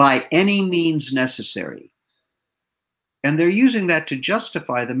slogan, "by any means necessary." And they're using that to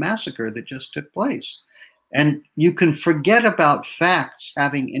justify the massacre that just took place. And you can forget about facts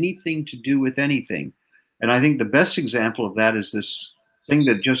having anything to do with anything. And I think the best example of that is this thing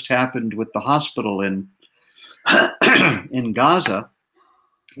that just happened with the hospital in Gaza,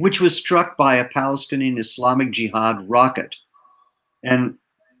 which was struck by a Palestinian Islamic Jihad rocket. And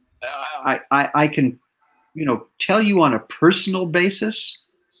I can, tell you on a personal basis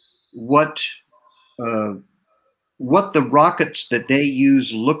what the rockets that they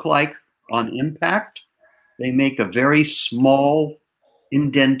use look like on impact. They make a very small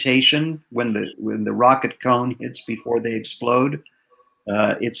indentation when the rocket cone hits before they explode.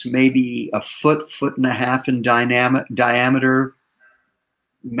 It's maybe a foot and a half in diameter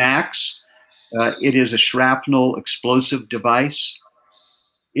max. It is a shrapnel explosive device.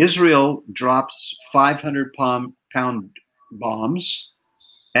 Israel drops 500-pound bombs,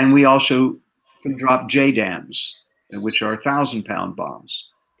 and we also can drop JDAMs, which are 1,000-pound bombs.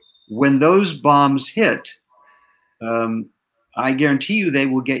 When those bombs hit, I guarantee you they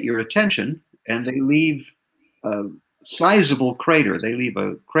will get your attention, and they leave a sizable crater. They leave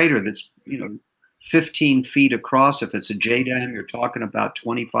a crater that's 15 feet across. If it's a JDAM, you're talking about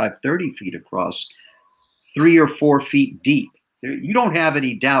 25, 30 feet across, 3 or 4 feet deep. You don't have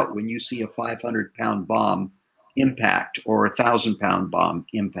any doubt when you see a 500-pound bomb impact or a 1,000-pound bomb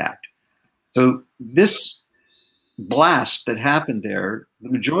impact. So this blast that happened there, the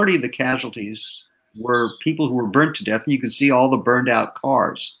majority of the casualties were people who were burnt to death, and you can see all the burned out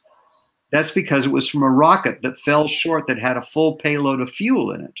cars. That's because it was from a rocket that fell short that had a full payload of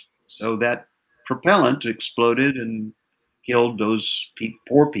fuel in it. So that propellant exploded and killed those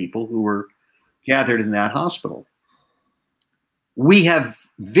poor people who were gathered in that hospital. We have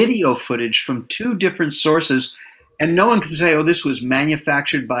video footage from 2 different sources, and no one can say, oh, this was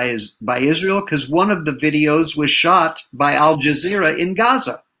manufactured by Israel, because one of the videos was shot by Al Jazeera in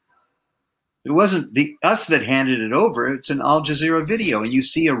Gaza. It wasn't us that handed it over. It's an Al Jazeera video, and you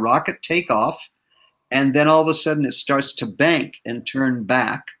see a rocket take off, and then all of a sudden it starts to bank and turn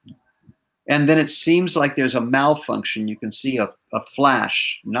back. And then it seems like there's a malfunction. You can see a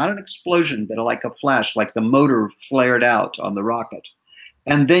flash, not an explosion, but like a flash, like the motor flared out on the rocket.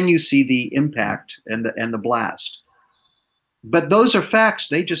 And then you see the impact and the blast. But those are facts.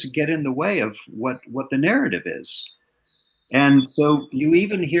 They just get in the way of what the narrative is. And so you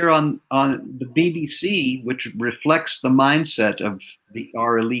even hear on the BBC, which reflects the mindset of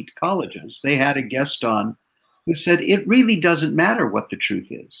our elite colleges, they had a guest on who said, it really doesn't matter what the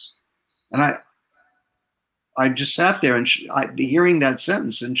truth is. And I just sat there and hearing that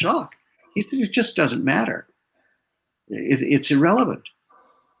sentence in shock. He said, it just doesn't matter. It's irrelevant.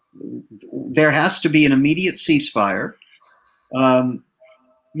 There has to be an immediate ceasefire,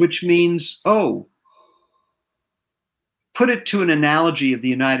 which means, put it to an analogy of the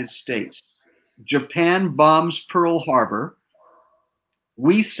United States. Japan bombs Pearl Harbor.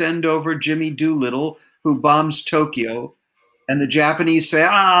 We send over Jimmy Doolittle, who bombs Tokyo. And the Japanese say,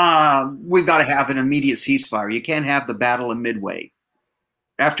 we've got to have an immediate ceasefire. You can't have the battle in Midway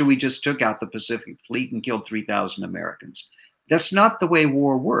after we just took out the Pacific Fleet and killed 3,000 Americans. That's not the way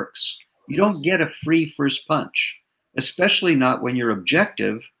war works. You don't get a free first punch, especially not when your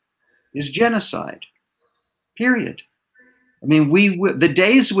objective is genocide, period. I mean, the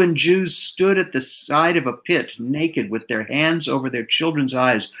days when Jews stood at the side of a pit naked with their hands over their children's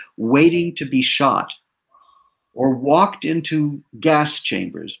eyes, waiting to be shot, or walked into gas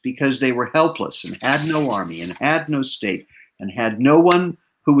chambers because they were helpless and had no army and had no state and had no one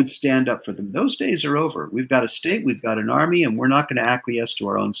who would stand up for them. Those days are over. We've got a state, we've got an army, and we're not going to acquiesce to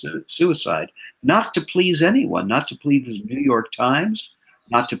our own suicide. Not to please anyone, not to please the New York Times,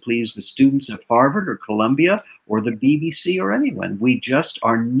 not to please the students at Harvard or Columbia or the BBC or anyone. We just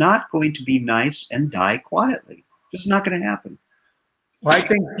are not going to be nice and die quietly. Just not going to happen. Well, I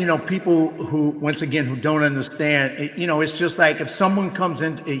think, people who, once again, who don't understand, it's just like if someone comes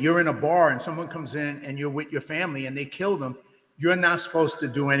in, you're in a bar and someone comes in and you're with your family and they kill them, you're not supposed to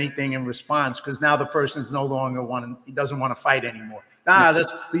do anything in response because now the person's no longer doesn't want to fight anymore.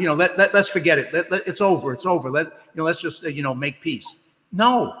 Let's forget it. It's over. It's over. Let's just, make peace.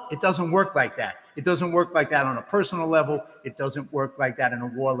 No, it doesn't work like that. It doesn't work like that on a personal level. It doesn't work like that in a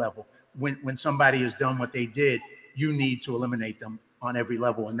war level. When somebody has done what they did, you need to eliminate them on every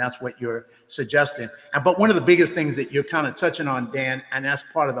level, and that's what you're suggesting. But one of the biggest things that you're kind of touching on, Dan, and that's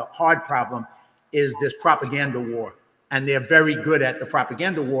part of the hard problem, is this propaganda war. And they're very good at the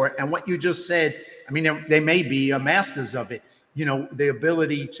propaganda war. And what you just said, I mean, they may be masters of it. The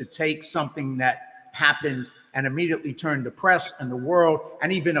ability to take something that happened and immediately turn the press and the world,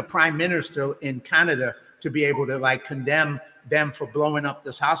 and even a prime minister in Canada, to be able to condemn them for blowing up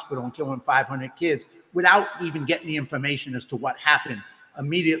this hospital and killing 500 kids without even getting the information as to what happened,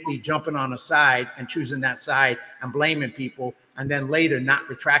 immediately jumping on a side and choosing that side and blaming people, and then later not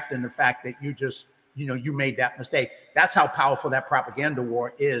retracting the fact that you made that mistake. That's how powerful that propaganda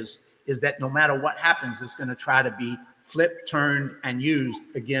war is that no matter what happens, it's going to try to be flipped, turned, and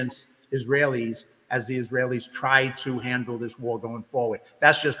used against Israelis as the Israelis try to handle this war going forward.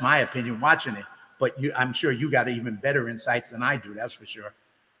 That's just my opinion watching it. But I'm sure you got even better insights than I do. That's for sure.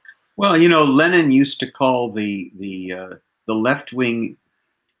 Well, Lenin used to call the left-wing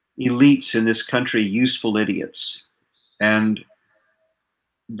elites in this country useful idiots, and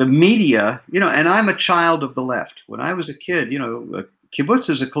the media. And I'm a child of the left. When I was a kid, a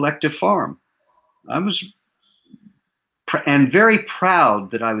kibbutz is a collective farm. I was and very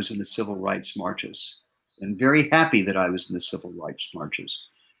proud that I was in the civil rights marches, and very happy that I was in the civil rights marches.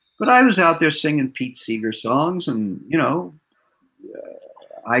 But I was out there singing Pete Seeger songs, and, you know,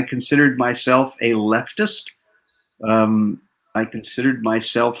 I considered myself a leftist. I considered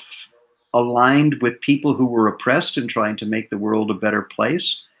myself aligned with people who were oppressed and trying to make the world a better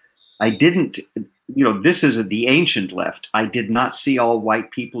place. I didn't, you know, this is the ancient left. I did not see all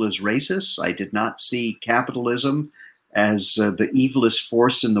white people as racists. I did not see capitalism as the evilest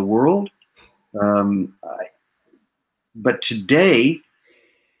force in the world. But today,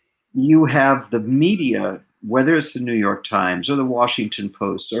 you have the media, whether it's the New York Times or the Washington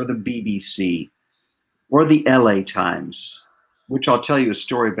Post or the BBC or the LA Times, which I'll tell you a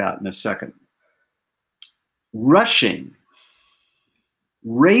story about in a second, racing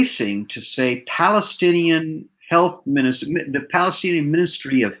to say Palestinian health minister, the Palestinian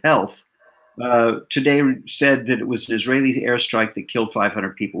Ministry of Health today said that it was an Israeli airstrike that killed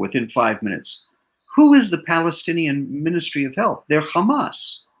 500 people within 5 minutes. Who is the Palestinian Ministry of Health? They're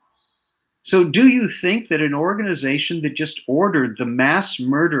Hamas. So do you think that an organization that just ordered the mass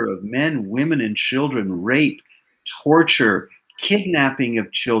murder of men, women, and children, rape, torture, kidnapping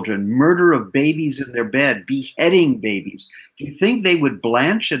of children, murder of babies in their bed, beheading babies, do you think they would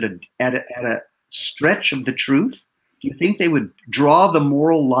blanch at a stretch of the truth? Do you think they would draw the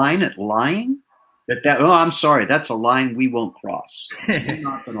moral line at lying? Oh, I'm sorry, that's a line we won't cross. We're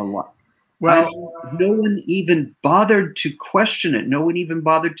not going to lie. Well, no one even bothered to question it. No one even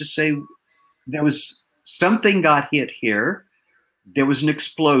bothered to say there was something got hit here. There was an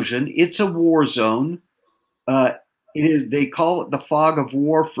explosion. It's a war zone. They call it the fog of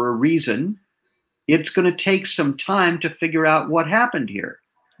war for a reason. It's going to take some time to figure out what happened here.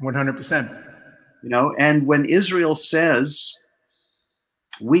 100%. You know, and when Israel says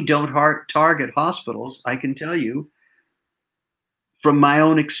we don't target hospitals, I can tell you from my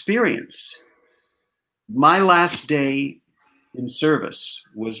own experience, my last day in service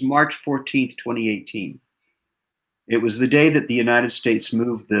was March 14th, 2018. It was the day that the United States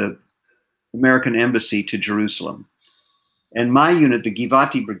moved the American embassy to Jerusalem. And my unit, the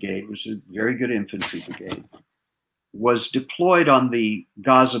Givati Brigade, which is a very good infantry brigade, was deployed on the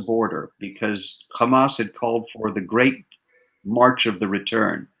Gaza border because Hamas had called for the Great March of the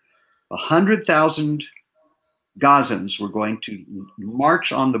Return. 100,000 Gazans were going to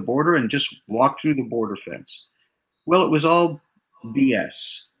march on the border and just walk through the border fence. Well, it was all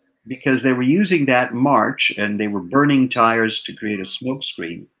BS because they were using that march and they were burning tires to create a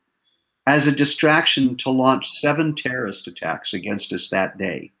smokescreen as a distraction to launch 7 terrorist attacks against us that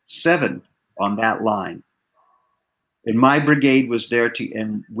day. 7 on that line. And my brigade was there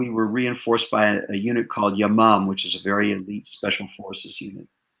and we were reinforced by a unit called Yamam, which is a very elite special forces unit.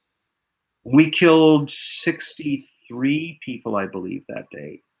 We killed 63 people, I believe, that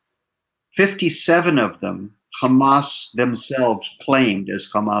day. 57 of them, Hamas themselves claimed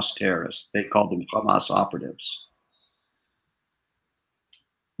as Hamas terrorists. They called them Hamas operatives.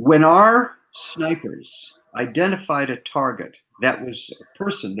 When our snipers identified a target that was a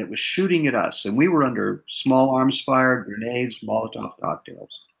person that was shooting at us, and we were under small arms fire, grenades, Molotov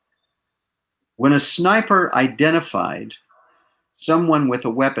cocktails. When a sniper identified someone with a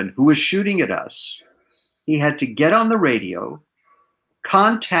weapon who was shooting at us, he had to get on the radio,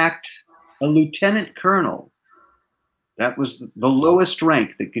 contact a lieutenant colonel, that was the lowest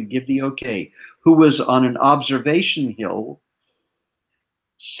rank that could give the okay, who was on an observation hill,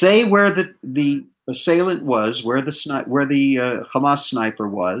 say where the assailant was, where the Hamas sniper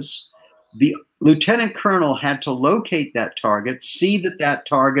was. The lieutenant colonel had to locate that target, see that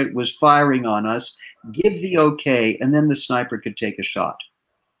target was firing on us, give the okay, and then the sniper could take a shot.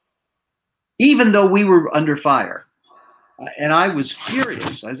 Even though we were under fire. And I was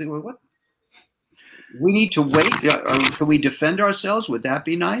furious. I was like, well, what? We need to wait? Can we defend ourselves? Would that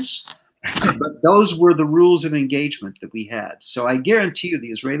be nice? But those were the rules of engagement that we had. So I guarantee you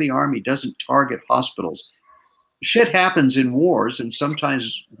the Israeli army doesn't target hospitals. Shit happens in wars, and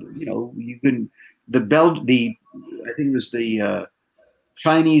sometimes, you know, you can, I think it was the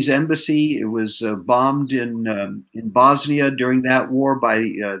Chinese embassy. It was bombed in Bosnia during that war by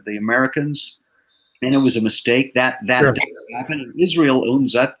the Americans, and it was a mistake. That sure. Did happen. Israel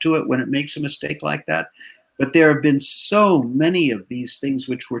owns up to it when it makes a mistake like that. But there have been so many of these things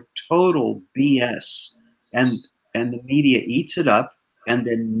which were total BS, and the media eats it up and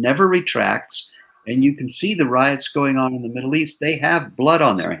then never retracts. And you can see the riots going on in the Middle East. They have blood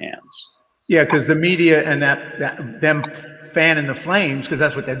on their hands. Yeah, because the media and them fanning the flames, because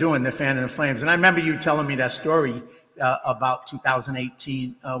that's what they're doing. They're fanning the flames. And I remember you telling me that story about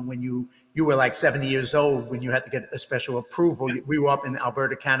 2018 when you you were like 70 years old when you had to get a special approval. We were up in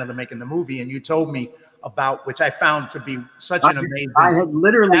Alberta, Canada, making the movie, and you told me about, which I found to be such an amazing, I had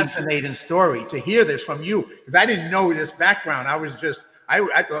literally fascinating story to hear this from you, because I didn't know this background. I was just,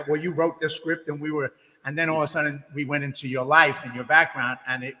 I thought, well, you wrote this script, and then all of a sudden we went into your life and your background,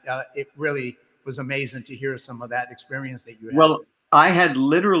 and it really was amazing to hear some of that experience that you had. Well, I had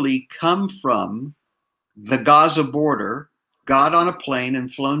literally come from the Gaza border, got on a plane,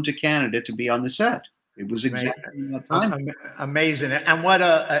 and flown to Canada to be on the set. It was exactly that time. Amazing. And what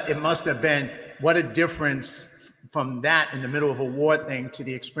it must have been, what a difference from that in the middle of a war thing to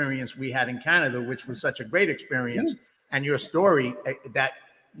the experience we had in Canada, which was such a great experience. And your story that,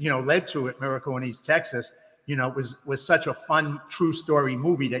 led to it, Miracle in East Texas, was such a fun, true story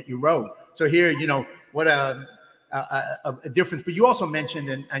movie that you wrote. So here, what a difference. But you also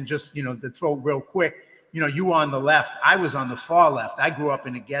mentioned, and just, to throw real quick, you were on the left. I was on the far left. I grew up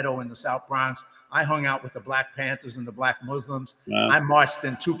in a ghetto in the South Bronx. I hung out with the Black Panthers and the Black Muslims. Wow. I marched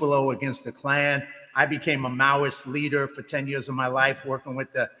in Tupelo against the Klan. I became a Maoist leader for 10 years of my life, working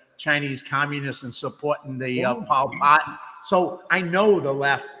with the Chinese communists and supporting the Pol Pot. So I know the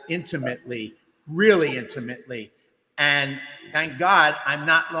left intimately, really intimately. And thank God I'm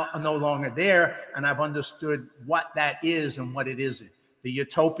no longer there, and I've understood what that is and what it isn't. The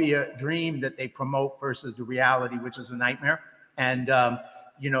utopia dream that they promote versus the reality, which is a nightmare. And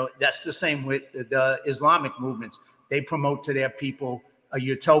that's the same with the Islamic movements. They promote to their people a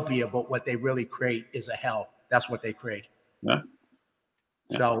utopia, but what they really create is a hell. That's what they create. Yeah.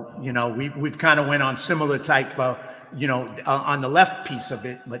 So, we've kind of went on similar type of, on the left piece of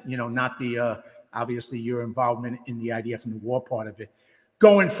it, but, not the, obviously your involvement in the IDF and the war part of it.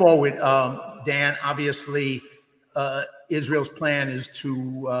 Going forward, Dan, obviously, Israel's plan is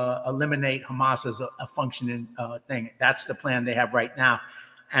to eliminate Hamas as a functioning thing. That's the plan they have right now.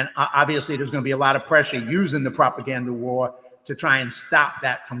 And obviously, there's going to be a lot of pressure using the propaganda war to try and stop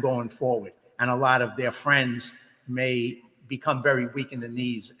that from going forward. And a lot of their friends may become very weak in the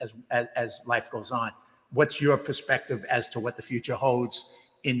knees as life goes on. What's your perspective as to what the future holds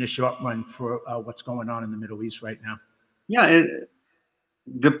in the short run for what's going on in the Middle East right now? Yeah,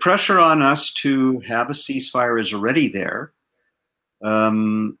 the pressure on us to have a ceasefire is already there.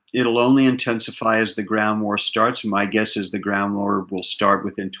 It'll only intensify as the ground war starts. My guess is the ground war will start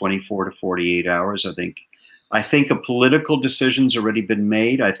within 24 to 48 hours. I think a political decision's already been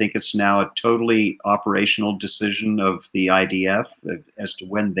made. I think it's now a totally operational decision of the IDF as to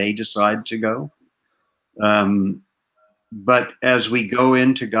when they decide to go. But as we go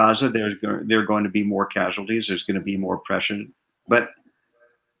into Gaza, there are going to be more casualties. There's going to be more pressure. But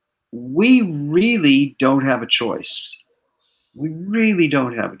we really don't have a choice. We really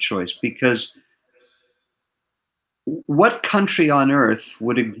don't have a choice, because what country on earth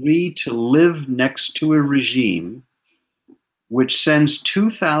would agree to live next to a regime which sends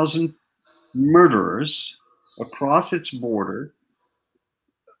 2,000 murderers across its border?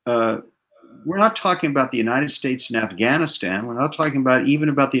 We're not talking about the United States and Afghanistan. We're not talking about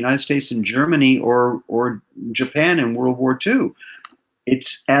the United States and Germany or Japan in World War II.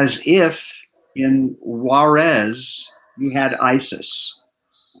 It's as if in Juarez you had ISIS,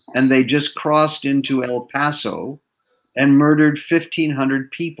 and they just crossed into El Paso and murdered 1,500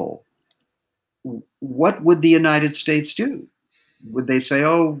 people. What would the United States do? Would they say,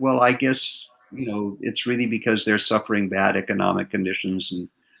 oh, well, I guess, it's really because they're suffering bad economic conditions and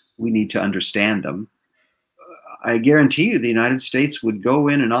we need to understand them? I guarantee you the United States would go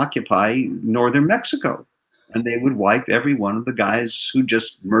in and occupy northern Mexico, and they would wipe every one of the guys who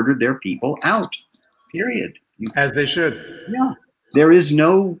just murdered their people out, period. As they should. Yeah. There is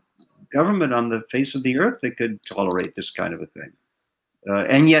no government on the face of the earth that could tolerate this kind of a thing.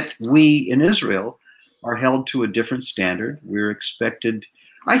 And yet we in Israel are held to a different standard. We're expected.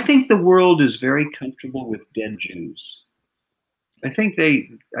 I think the world is very comfortable with dead Jews. I think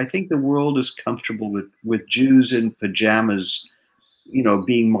the world is comfortable with Jews in pajamas,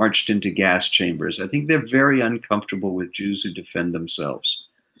 being marched into gas chambers. I think they're very uncomfortable with Jews who defend themselves.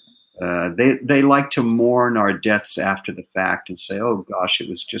 They like to mourn our deaths after the fact and say, "Oh gosh, it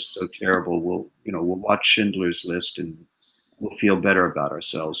was just so terrible. We'll watch Schindler's List and we'll feel better about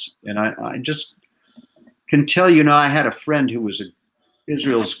ourselves." And I just can tell you, I had a friend who was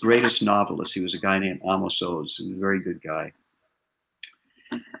Israel's greatest novelist. He was a guy named Amos Oz, who was a very good guy.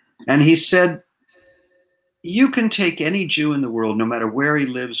 And he said, you can take any Jew in the world, no matter where he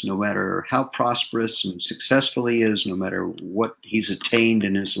lives, no matter how prosperous and successful he is, no matter what he's attained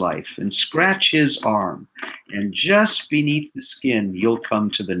in his life, and scratch his arm, and just beneath the skin, you'll come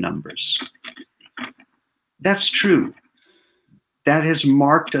to the numbers. That's true. that has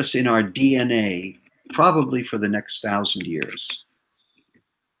marked us in our DNA probably for the next 1,000 years.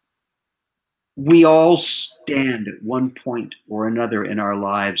 We all stand at one point or another in our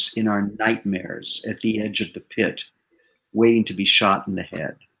lives, in our nightmares, at the edge of the pit, waiting to be shot in the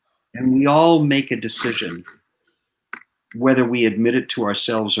head. And we all make a decision, whether we admit it to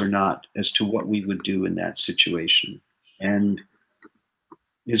ourselves or not, as to what we would do in that situation. And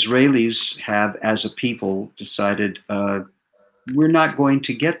Israelis have, as a people, decided, we're not going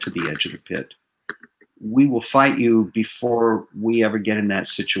to get to the edge of the pit. We will fight you before we ever get in that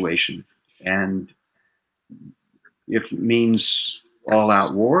situation. And if it means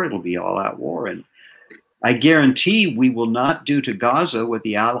all-out war, it'll be all-out war. And I guarantee we will not do to Gaza what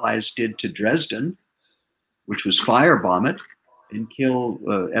the Allies did to Dresden, which was firebomb it and kill,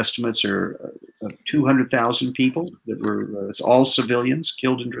 estimates are 200,000 people that were all civilians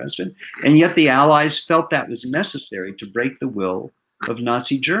killed in Dresden. And yet the Allies felt that was necessary to break the will of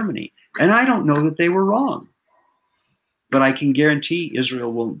Nazi Germany. And I don't know that they were wrong. But I can guarantee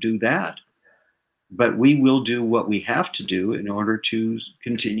Israel won't do that. But we will do what we have to do in order to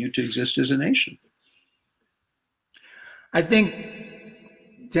continue to exist as a nation. I think,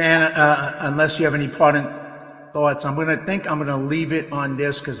 Dan, unless you have any parting thoughts, I'm going to leave it on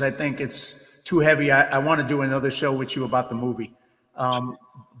this because I think it's too heavy. I want to do another show with you about the movie.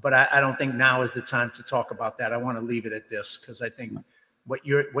 But I don't think now is the time to talk about that. I want to leave it at this because I think what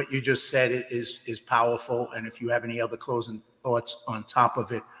you just said is powerful. And if you have any other closing thoughts on top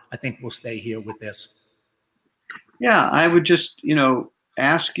of it, I think we'll stay here with this. Yeah, I would just,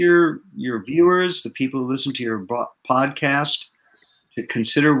 ask your viewers, the people who listen to your podcast, to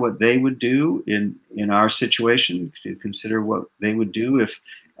consider what they would do in our situation, to consider what they would do. If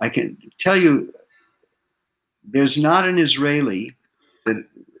I can tell you, there's not an Israeli that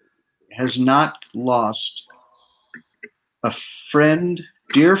has not lost a friend,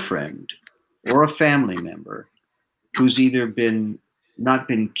 dear friend, or a family member who's either not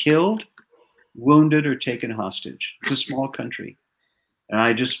been killed, wounded, or taken hostage. It's a small country. And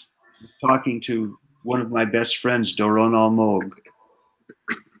I just was talking to one of my best friends, Doron Almog.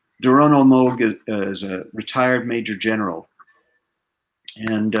 Doron Almog is a retired major general.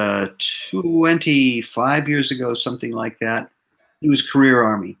 And 25 years ago, something like that, he was career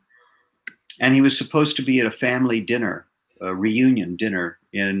Army. And he was supposed to be at a family dinner, a reunion dinner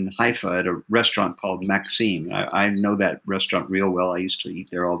in Haifa at a restaurant called Maxim. I know that restaurant real well. I used to eat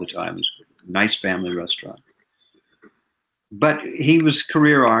there all the time. It was a nice family restaurant. But he was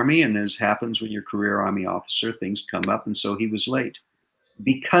career Army, and as happens when you're a career Army officer, things come up, and so he was late.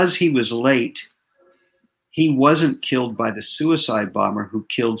 Because he was late, he wasn't killed by the suicide bomber who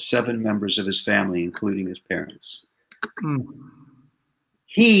killed 7 members of his family, including his parents.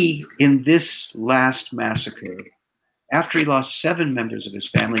 He, in this last massacre, after he lost 7 members of his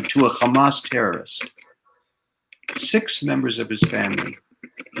family to a Hamas terrorist, 6 members of his family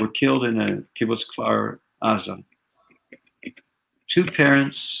were killed in a kibbutz Kfar Aza. 2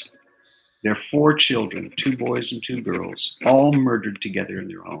 parents, their 4 children, 2 boys and 2 girls, all murdered together in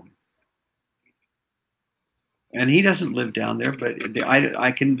their home. And he doesn't live down there, but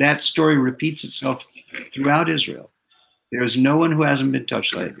that story repeats itself throughout Israel. There's no one who hasn't been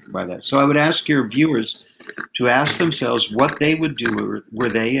touched by that. So I would ask your viewers to ask themselves what they would do were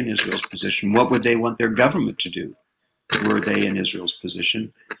they in Israel's position. What would they want their government to do were they in Israel's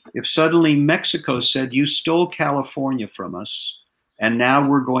position? If suddenly Mexico said, you stole California from us, and now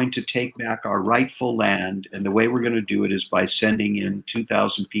we're going to take back our rightful land, and the way we're going to do it is by sending in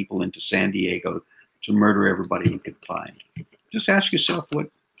 2,000 people into San Diego to murder everybody you could find. Just ask yourself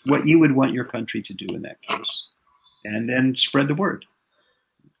what you would want your country to do in that case, and then spread the word.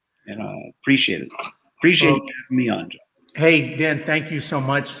 And I appreciate it. Appreciate you having me on, John. Hey, Dan, thank you so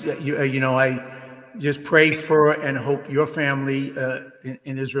much. I just pray for and hope your family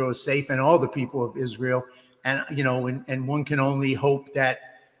in Israel is safe, and all the people of Israel. And, and one can only hope that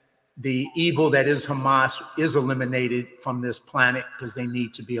the evil that is Hamas is eliminated from this planet, because they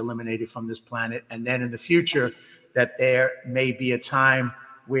need to be eliminated from this planet. And then in the future, that there may be a time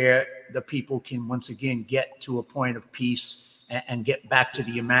where the people can once again get to a point of peace and get back to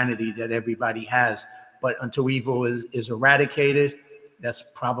the humanity that everybody has. But until evil is eradicated,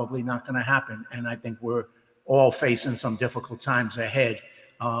 that's probably not going to happen. And I think we're all facing some difficult times ahead.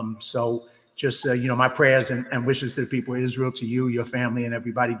 So just, my prayers and wishes to the people of Israel, to you, your family, and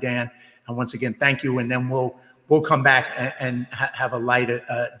everybody, Dan. And once again, thank you. And then we'll come back and have a lighter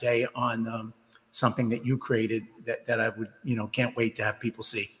day on something that you created that I would, can't wait to have people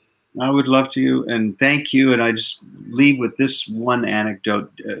see. I would love to, and thank you. And I just leave with this one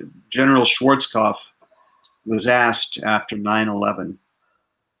anecdote. General Schwarzkopf was asked after 9/11,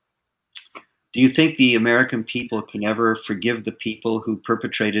 do you think the American people can ever forgive the people who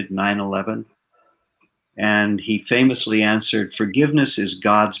perpetrated 9/11? And he famously answered, forgiveness is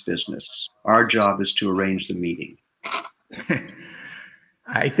God's business. Our job is to arrange the meeting.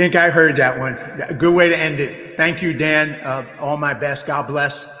 I think I heard that one. A good way to end it. Thank you, Dan. All my best. God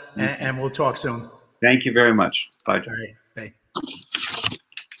bless. And we'll talk soon. Thank you very much. Bye. All right. Bye.